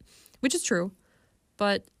 but which is true.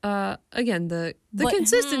 But again, the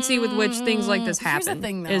consistency with which things like this happen here's the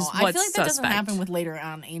thing, though. is what's I feel like that doesn't suspect. happen with later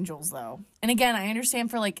on Angels though. And again, I understand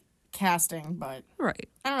for like casting, but Right.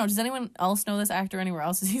 I don't know. Does anyone else know this actor anywhere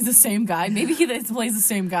else? Is he the same guy? Maybe he plays the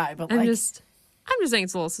same guy, but I'm like just saying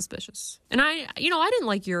it's a little suspicious. And I didn't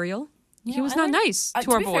like Uriel. He was I not learned- nice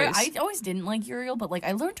to our be fair, boys. I always didn't like Uriel, but like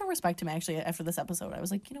I learned to respect him actually after this episode. I was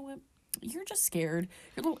like, you know what? You're just scared.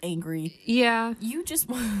 You're a little angry. Yeah. You just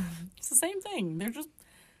it's the same thing. They're just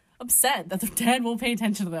upset that their dad won't pay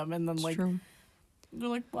attention to them, and then like True. they're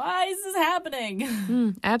like, why is this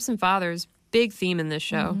happening? Absent fathers, big theme in this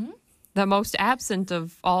show. The most absent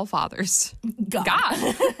of all fathers.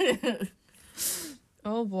 God.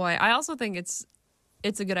 Oh boy. I also think it's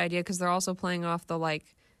a good idea because they're also playing off the like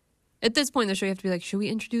at this point in the show you have to be like, should we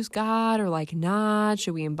introduce God or like not?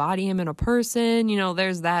 Should we embody him in a person?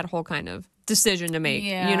 There's that whole kind of decision to make.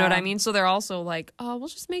 Yeah. You know what I mean? So they're also like, oh, we'll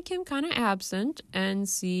just make him kind of absent and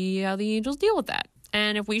see how the angels deal with that.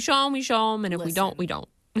 And if we show him, we show him. And if we don't, we don't.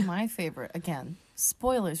 My favorite, again,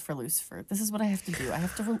 spoilers for Lucifer. This is what I have to do. I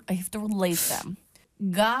have to relate them.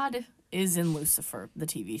 God is in Lucifer, the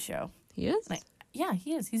TV show. He is? Yeah,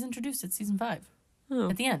 he is. He's introduced at season 5. Oh.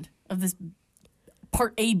 At the end of this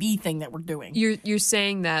part A-B thing that we're doing. You're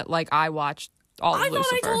saying that like I watched all of Lucifer.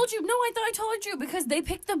 I thought I told you. No, I thought I told you because they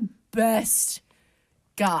picked the best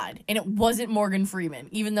God, and it wasn't Morgan Freeman,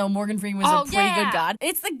 even though Morgan Freeman was a pretty good God.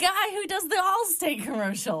 It's the guy who does the Allstate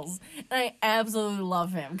commercials, and I absolutely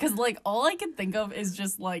love him because, like, all I can think of is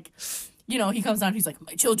just like, you know, he comes down, he's like,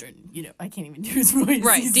 my children, you know, I can't even do his voice,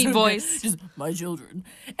 right? He's Deep so voice, good. Just my children,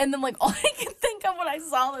 and then like all I can think of when I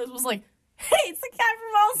saw this was like, hey, it's the guy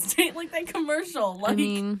from Allstate, like that commercial, like, I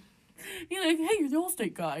mean, you're like, hey, you're the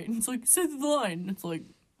Allstate guy, and it's like, say the line, and it's like,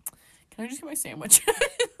 can I just get my sandwich?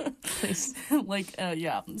 Please. Like,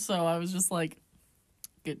 yeah. So I was just like,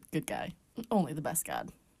 good guy. Only the best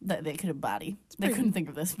God that they could embody. They couldn't think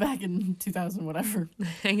of this back in 2000, whatever.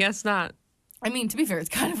 I guess not. I mean, to be fair, it's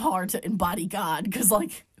kind of hard to embody God because,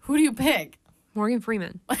 like, who do you pick? Morgan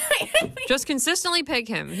Freeman. Just consistently pick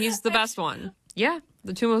him. He's the best one. Yeah,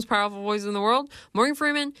 the 2 most powerful voices in the world, Morgan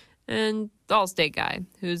Freeman and the Allstate guy,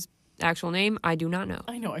 whose actual name I do not know.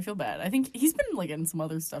 I know, I feel bad. I think he's been like in some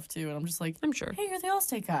other stuff too, and I'm just like, I'm sure. Hey, you're the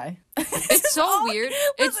Allstate guy. It's so weird.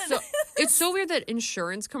 It's so weird that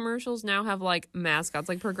insurance commercials now have like mascots.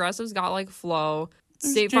 Like Progressive's got like Flo.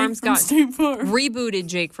 State Farm's got rebooted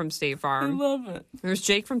Jake from State Farm. I love it. There's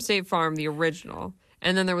Jake from State Farm, the original,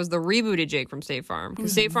 and then there was the rebooted Jake from State Farm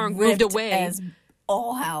because State Farm moved away. As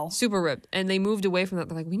all hell. Super ripped. And they moved away from that.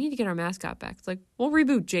 They're like, we need to get our mascot back. It's like, we'll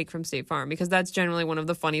reboot Jake from State Farm because that's generally one of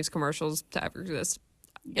the funniest commercials to ever exist.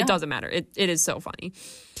 Yeah. It doesn't matter. It is so funny.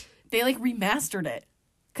 They like remastered it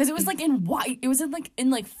because it was like in white. It was in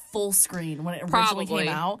like full screen when it originally came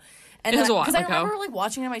out. And it was a while because I ago. remember like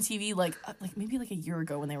watching it on my TV like maybe like a year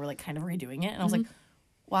ago when they were like kind of redoing it, and I was like,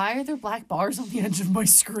 why are there black bars on the edge of my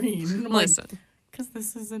screen? And I'm Listen, because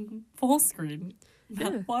this is in full screen.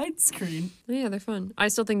 Not widescreen. Yeah, they're fun. I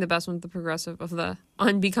still think the best one's the Progressive of the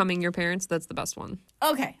Unbecoming Your Parents. That's the best one.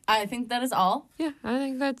 Okay, I think that is all. Yeah, I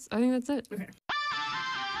think that's it. Okay.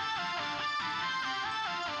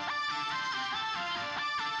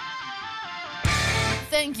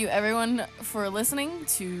 Thank you, everyone, for listening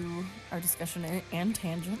to our discussion and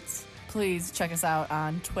tangents. Please check us out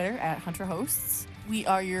on Twitter at Hunter Hosts. We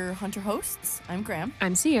are your Hunter Hosts. I'm Graham.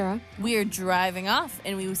 I'm Sierra. We are driving off,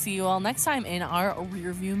 and we will see you all next time in our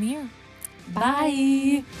rearview mirror.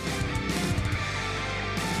 Bye.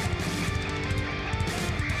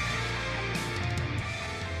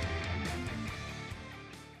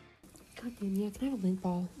 God damn, yeah, can I have a lint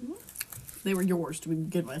ball? They were yours to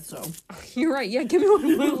begin with, so. You're right, yeah, give me one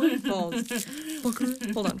of my lint balls. Booker,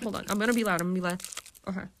 hold on. I'm gonna be loud.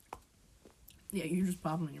 Okay. Yeah, you just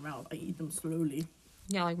pop them in your mouth. I eat them slowly.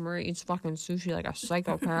 Yeah, like Maria eats fucking sushi like a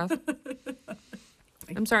psychopath.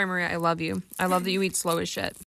 I'm sorry, Maria. I love you. I love that you eat slow as shit.